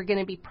that's what we're going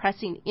to be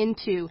pressing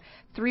into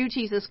through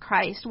Jesus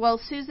Christ. Well,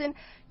 Susan,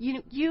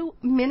 you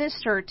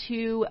minister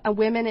to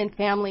women and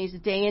families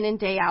day in and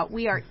day out.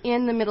 We are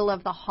in the middle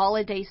of the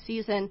holiday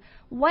season.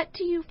 What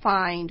do you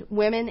find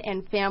women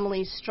and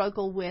families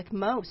struggle with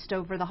most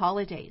over the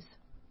holidays?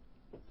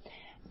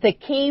 The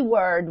key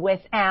word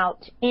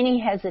without any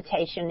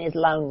hesitation is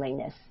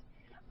loneliness.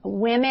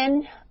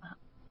 Women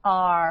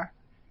are,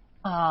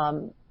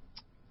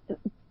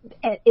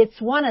 it's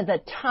one of the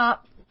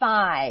top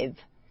 5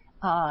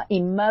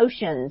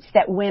 emotions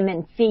that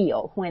women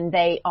feel when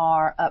they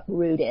are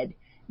uprooted.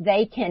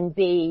 They can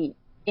be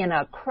in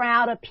a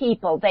crowd of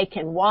people. They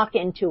can walk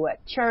into a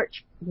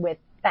church with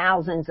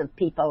thousands of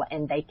people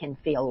and they can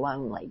feel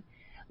lonely.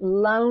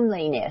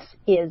 Loneliness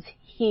is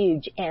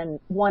huge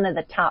and one of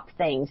the top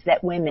things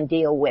that women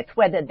deal with,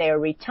 whether they're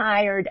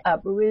retired,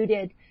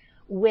 uprooted,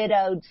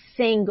 widowed,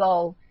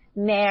 single,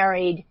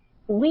 married.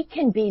 We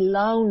can be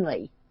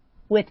lonely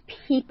with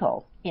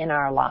people in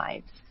our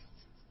lives.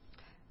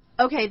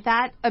 Okay,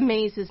 that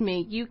amazes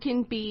me. You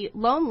can be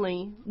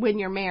lonely when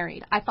you're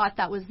married. I thought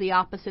that was the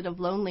opposite of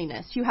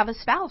loneliness. You have a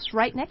spouse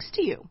right next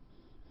to you.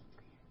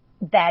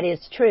 That is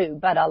true,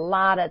 but a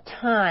lot of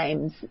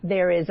times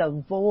there is a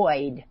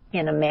void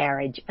in a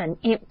marriage, an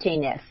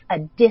emptiness, a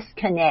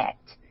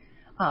disconnect,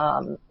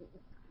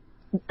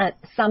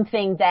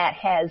 something that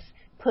has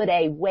put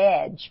a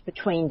wedge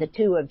between the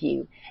two of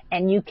you,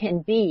 and you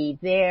can be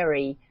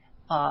very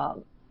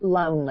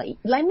lonely.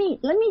 Let me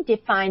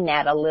define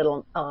that a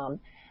little.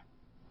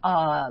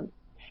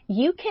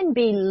 You can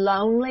be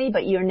lonely,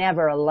 but you're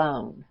never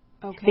alone.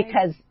 Okay.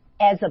 Because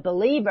as a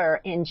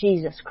believer in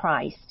Jesus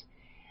Christ,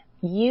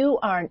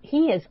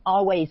 He is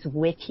always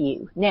with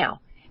you.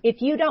 Now,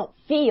 if you don't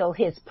feel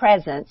His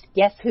presence,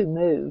 guess who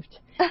moved?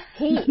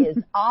 He is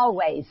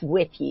always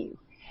with you.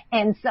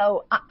 And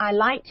so I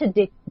like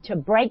to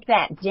break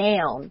that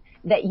down,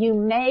 that you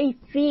may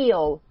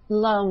feel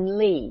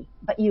lonely,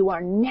 but you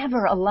are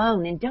never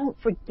alone. And don't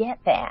forget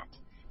that.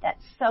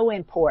 That's so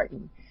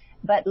important.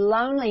 But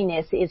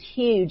loneliness is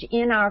huge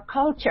in our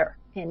culture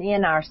and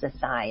in our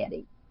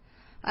society.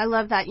 I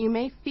love that. You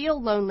may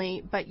feel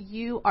lonely, but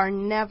you are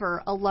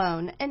never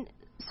alone. And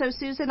so,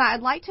 Susan, I'd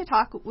like to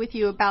talk with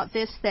you about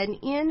this then.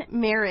 In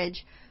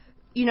marriage,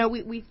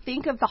 we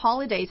think of the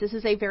holidays. This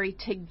is a very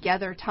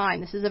together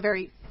time. This is a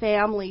very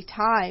family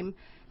time.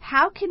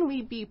 How can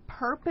we be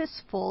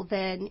purposeful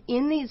then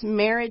in these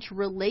marriage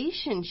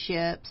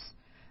relationships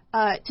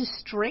to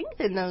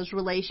strengthen those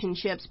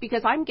relationships?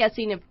 Because I'm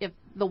guessing if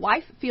the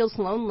wife feels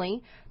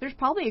lonely, there's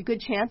probably a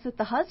good chance that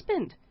the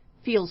husband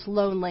feels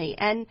lonely.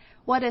 And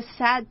what a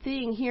sad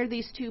thing. Here,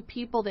 these two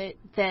people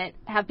that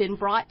have been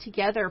brought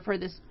together for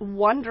this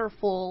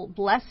wonderful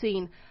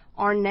blessing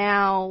are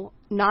now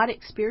not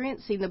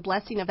experiencing the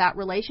blessing of that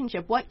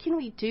relationship. What can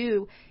we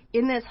do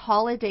in this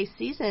holiday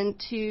season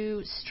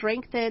to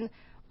strengthen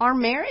our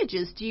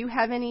marriages? Do you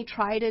have any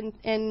tried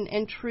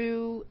and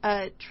true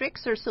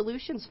tricks or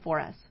solutions for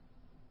us?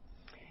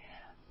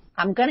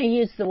 I'm going to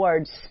use the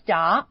word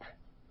stop.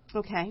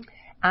 Okay.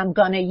 I'm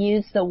going to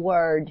use the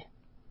word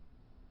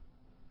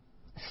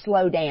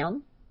slow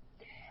down.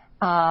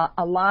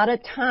 A lot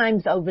of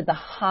times over the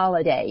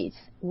holidays,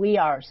 we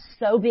are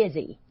so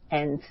busy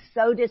and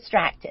so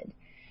distracted,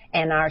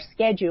 and our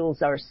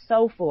schedules are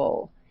so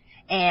full,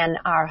 and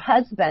our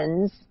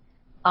husbands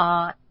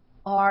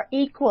are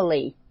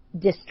equally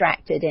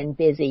distracted and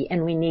busy,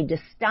 and we need to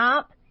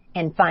stop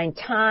and find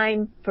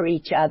time for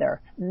each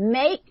other.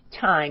 Make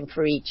time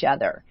for each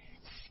other.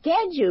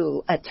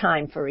 Schedule a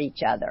time for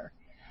each other.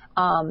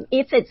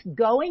 If it's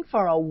going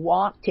for a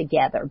walk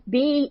together,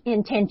 be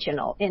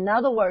intentional. In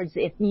other words,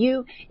 if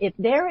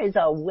there is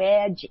a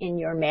wedge in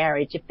your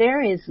marriage, if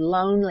there is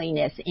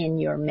loneliness in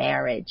your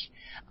marriage,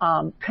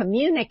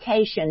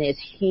 communication is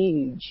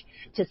huge.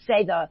 To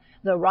say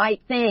the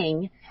right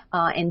thing,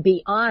 and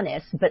be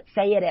honest, but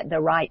say it at the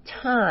right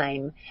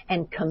time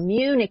and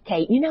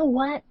communicate. You know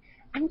what?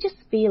 I'm just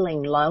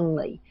feeling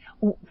lonely.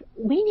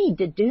 We need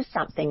to do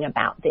something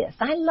about this.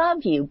 I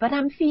love you, but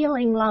I'm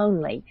feeling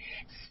lonely.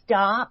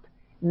 Stop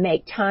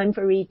make time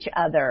for each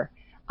other,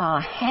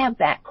 have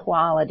that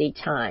quality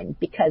time,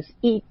 because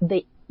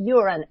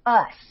you're an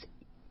us.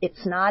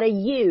 It's not a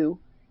you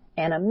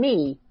and a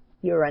me.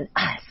 You're an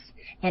us.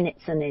 And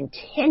it's an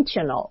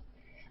intentional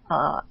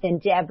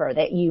endeavor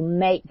that you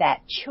make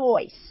that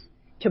choice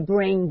to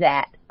bring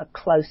that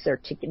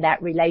that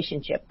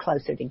relationship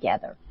closer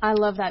together. I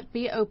love that.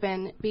 Be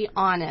open, be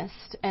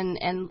honest, and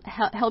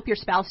help your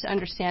spouse to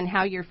understand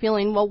how you're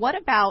feeling. Well, what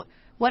about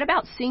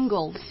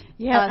singles,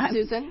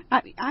 Susan?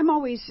 I'm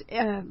always.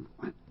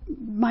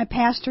 My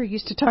pastor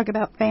used to talk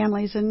about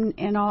families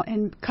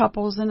and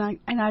couples, and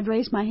I'd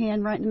raise my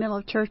hand right in the middle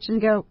of church and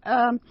go,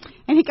 and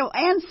he'd go,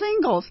 and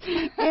singles,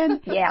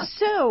 and yeah.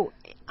 So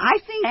I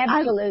think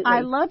absolutely.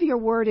 I love your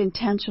word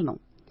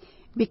intentional,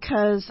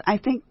 because I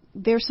think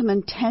there's some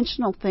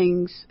intentional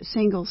things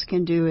singles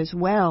can do as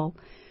well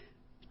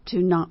to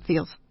not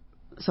feel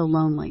so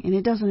lonely, and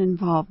it doesn't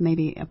involve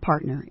maybe a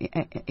partner.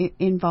 It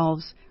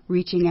involves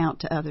reaching out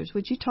to others.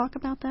 Would you talk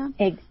about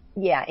that?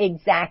 Yeah,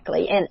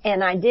 exactly.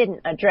 And I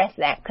didn't address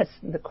that because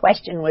the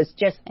question was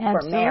just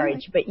for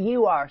marriage, but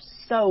you are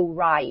so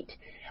right.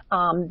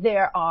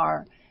 There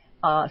are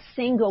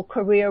single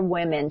career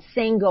women,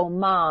 single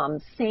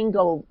moms,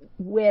 single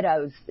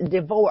widows,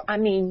 divorce. I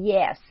mean,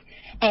 yes.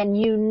 And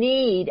you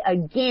need,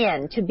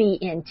 again, to be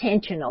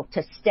intentional,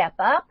 to step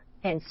up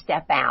and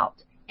step out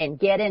and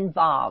get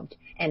involved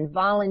and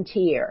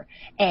volunteer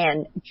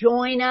and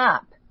join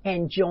up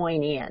and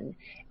join in.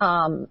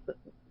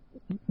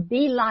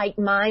 Be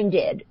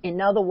like-minded.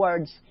 In other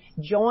words,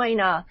 join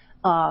a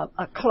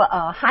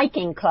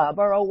hiking club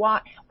or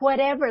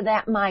whatever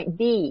that might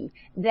be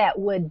that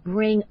would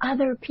bring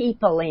other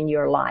people in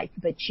your life.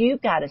 But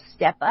you've got to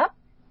step up,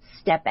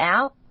 step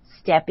out,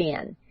 step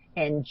in,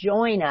 and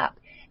join up.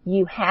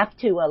 You have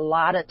to, a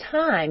lot of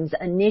times,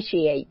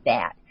 initiate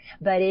that.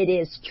 But it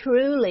is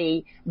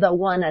truly the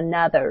one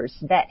another's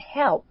that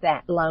help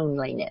that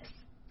loneliness.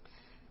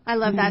 I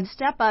love that.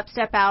 Step up,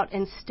 step out,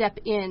 and step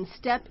in.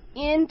 Step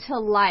into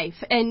life.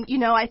 And,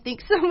 I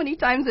think so many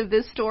times of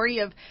this story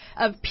of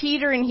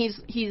Peter, and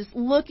he's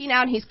looking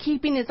out, he's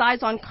keeping his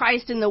eyes on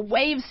Christ, and the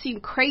waves seem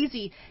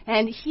crazy,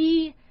 and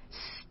he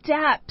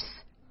steps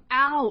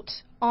out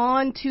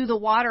onto the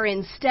water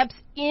and steps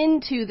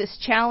into this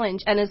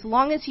challenge. And as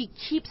long as he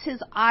keeps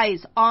his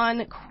eyes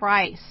on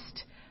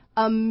Christ,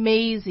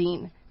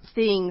 amazing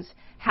things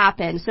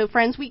happen. So,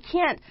 friends, we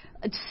can't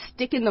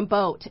stick in the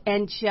boat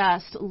and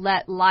just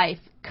let life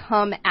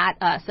come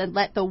at us and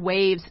let the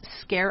waves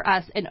scare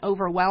us and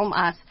overwhelm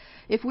us.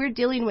 If we're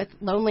dealing with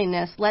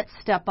loneliness, let's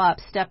step up,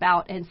 step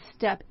out, and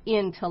step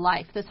into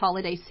life this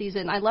holiday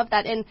season. I love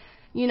that. And,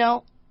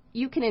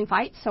 you can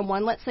invite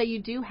someone. Let's say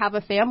you do have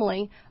a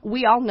family.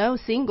 We all know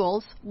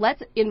singles.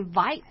 Let's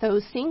invite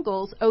those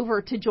singles over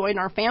to join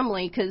our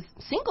family, because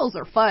singles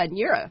are fun.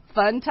 You're a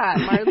fun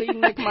time, Marlene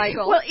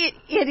McMichael. Well,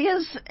 it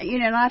is,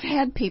 and I've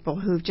had people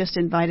who've just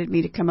invited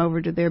me to come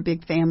over to their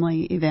big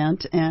family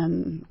event,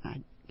 and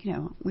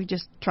we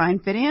just try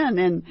and fit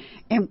in,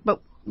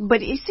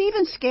 but it's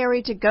even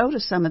scary to go to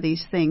some of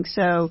these things.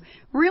 So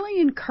really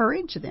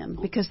encourage them,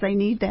 because they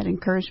need that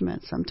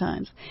encouragement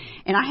sometimes.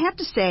 And I have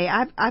to say,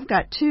 I've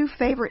got two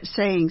favorite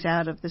sayings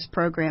out of this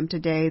program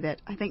today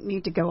that I think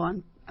need to go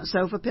on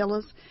sofa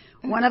pillows.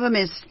 One of them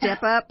is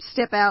step up,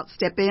 step out,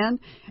 step in,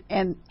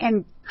 and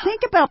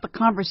think about the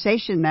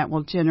conversation that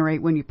will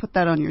generate when you put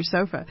that on your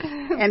sofa.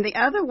 And the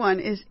other one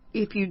is,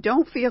 if you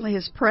don't feel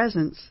his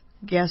presence,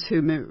 guess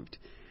who moved?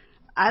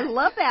 I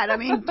love that. I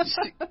mean,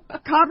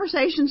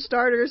 conversation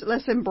starters,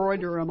 let's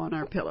embroider them on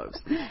our pillows.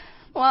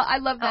 Well, I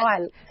love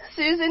that.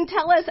 Susan,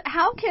 tell us,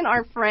 how can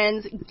our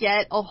friends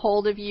get a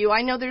hold of you?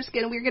 I know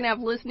we're going to have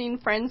listening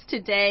friends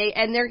today,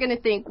 and they're going to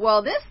think,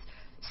 well, this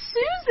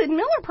Susan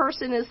Miller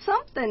person is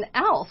something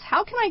else.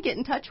 How can I get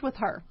in touch with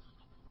her?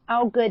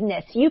 Oh,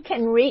 goodness. You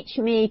can reach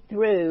me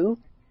through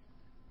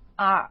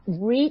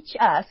reach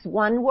us,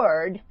 one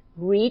word,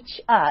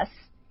 reach us,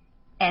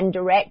 and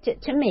direct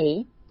it to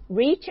me.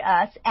 Reach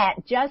us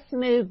at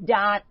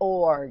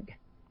justmove.org.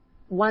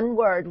 One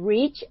word,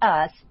 reach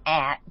us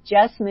at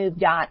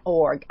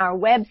justmove.org. Our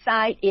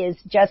website is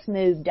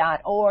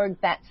justmove.org.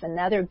 That's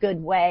another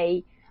good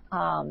way.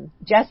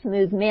 Just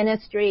Move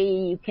Ministry,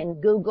 you can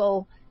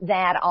Google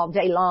that all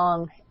day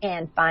long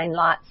and find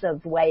lots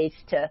of ways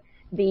to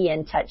be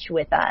in touch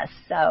with us.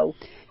 So,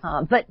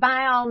 but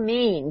by all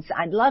means,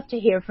 I'd love to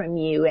hear from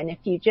you. And if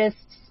you just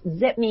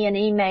zip me an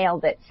email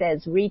that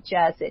says reach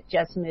us at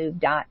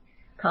justmove.org,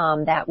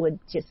 that would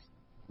just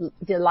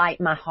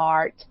delight my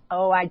heart.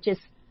 Oh, I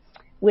just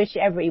wish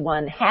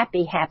everyone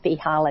happy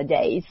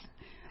holidays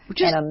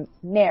and a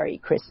Merry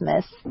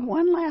Christmas.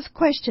 One last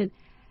question.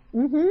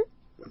 Mm-hmm.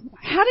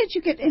 How did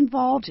you get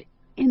involved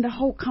in the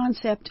whole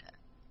concept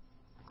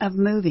of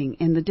moving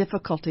and the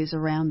difficulties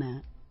around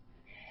that?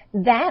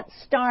 That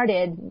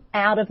started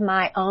out of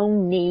my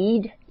own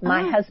need.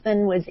 My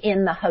husband was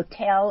in the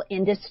hotel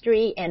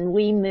industry, and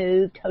we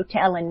moved,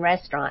 hotel and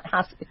restaurant,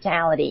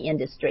 hospitality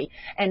industry,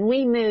 and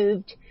we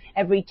moved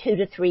every 2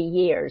 to 3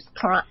 years,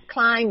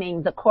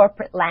 climbing the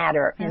corporate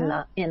ladder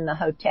in the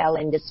hotel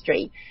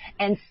industry.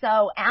 And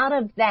so out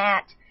of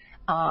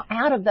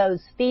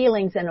those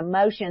feelings and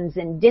emotions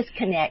and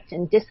disconnect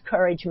and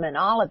discouragement,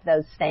 all of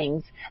those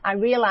things, I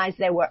realized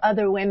there were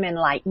other women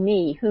like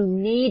me who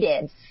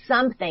needed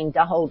something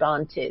to hold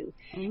on to.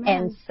 Amen.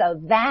 And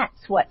so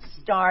that's what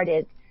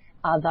started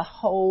the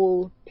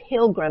whole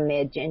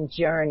pilgrimage and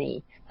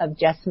journey of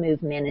Just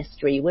Move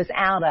Ministry was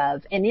out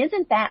of. And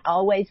isn't that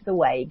always the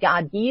way?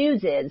 God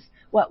uses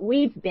what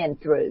we've been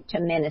through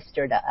to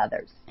minister to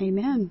others.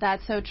 Amen.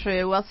 That's so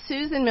true. Well,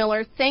 Susan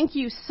Miller, thank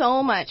you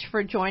so much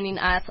for joining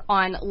us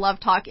on Love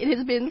Talk. It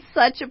has been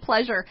such a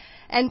pleasure.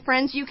 And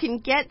friends, you can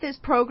get this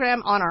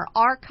program on our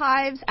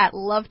archives at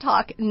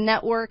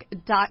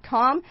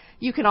lovetalknetwork.com.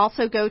 You can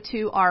also go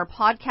to our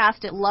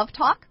podcast at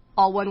LoveTalk,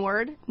 all one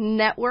word,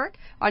 network,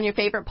 on your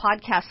favorite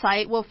podcast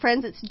site. Well,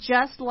 friends, it's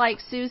just like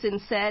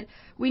Susan said,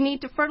 we need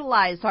to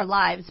fertilize our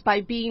lives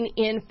by being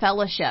in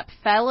fellowship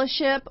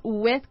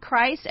with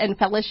Christ and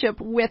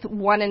fellowship with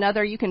one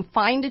another. You can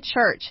find a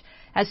church.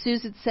 As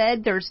Susan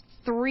said, there's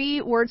 3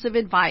 words of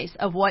advice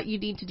of what you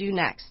need to do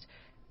next.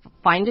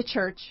 Find a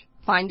church.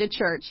 Find a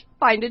church.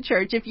 Find a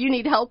church if you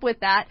need help with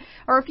that,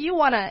 or if you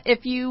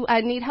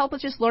need help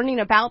with just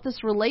learning about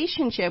this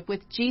relationship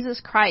with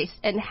Jesus Christ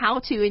and how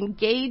to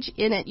engage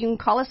in it. You can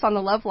call us on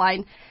the Love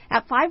Line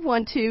at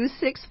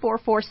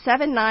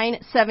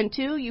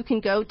 512-644-7972. You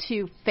can go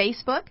to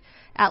Facebook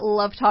at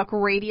Love Talk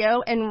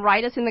Radio and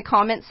write us in the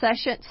comment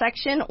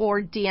section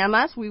or DM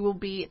us. We will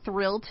be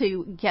thrilled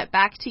to get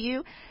back to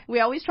you. We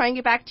always try and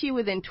get back to you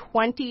within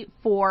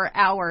 24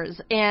 hours.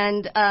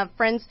 And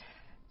friends,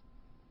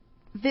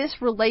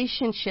 this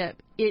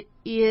relationship, it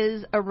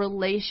is a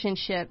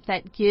relationship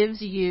that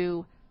gives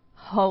you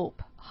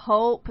hope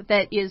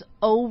that is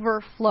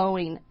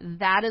overflowing.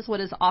 That is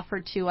what is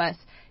offered to us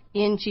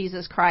in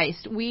Jesus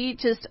Christ. We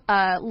just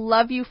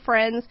love you,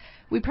 friends.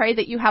 We pray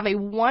that you have a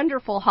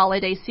wonderful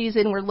holiday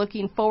season. We're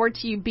looking forward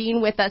to you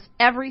being with us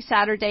every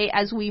Saturday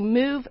as we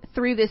move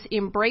through this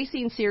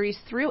Embracing series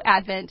through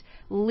Advent,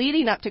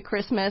 leading up to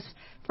Christmas.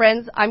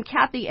 Friends, I'm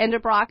Cathy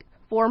Endebrock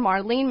for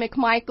Marlene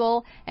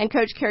McMichael and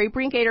Coach Carrie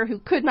Brinkater, who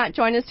could not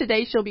join us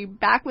today. She'll be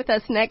back with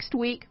us next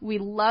week. We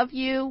love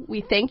you. We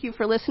thank you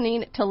for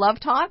listening to Love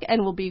Talk,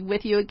 and we'll be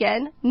with you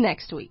again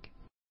next week.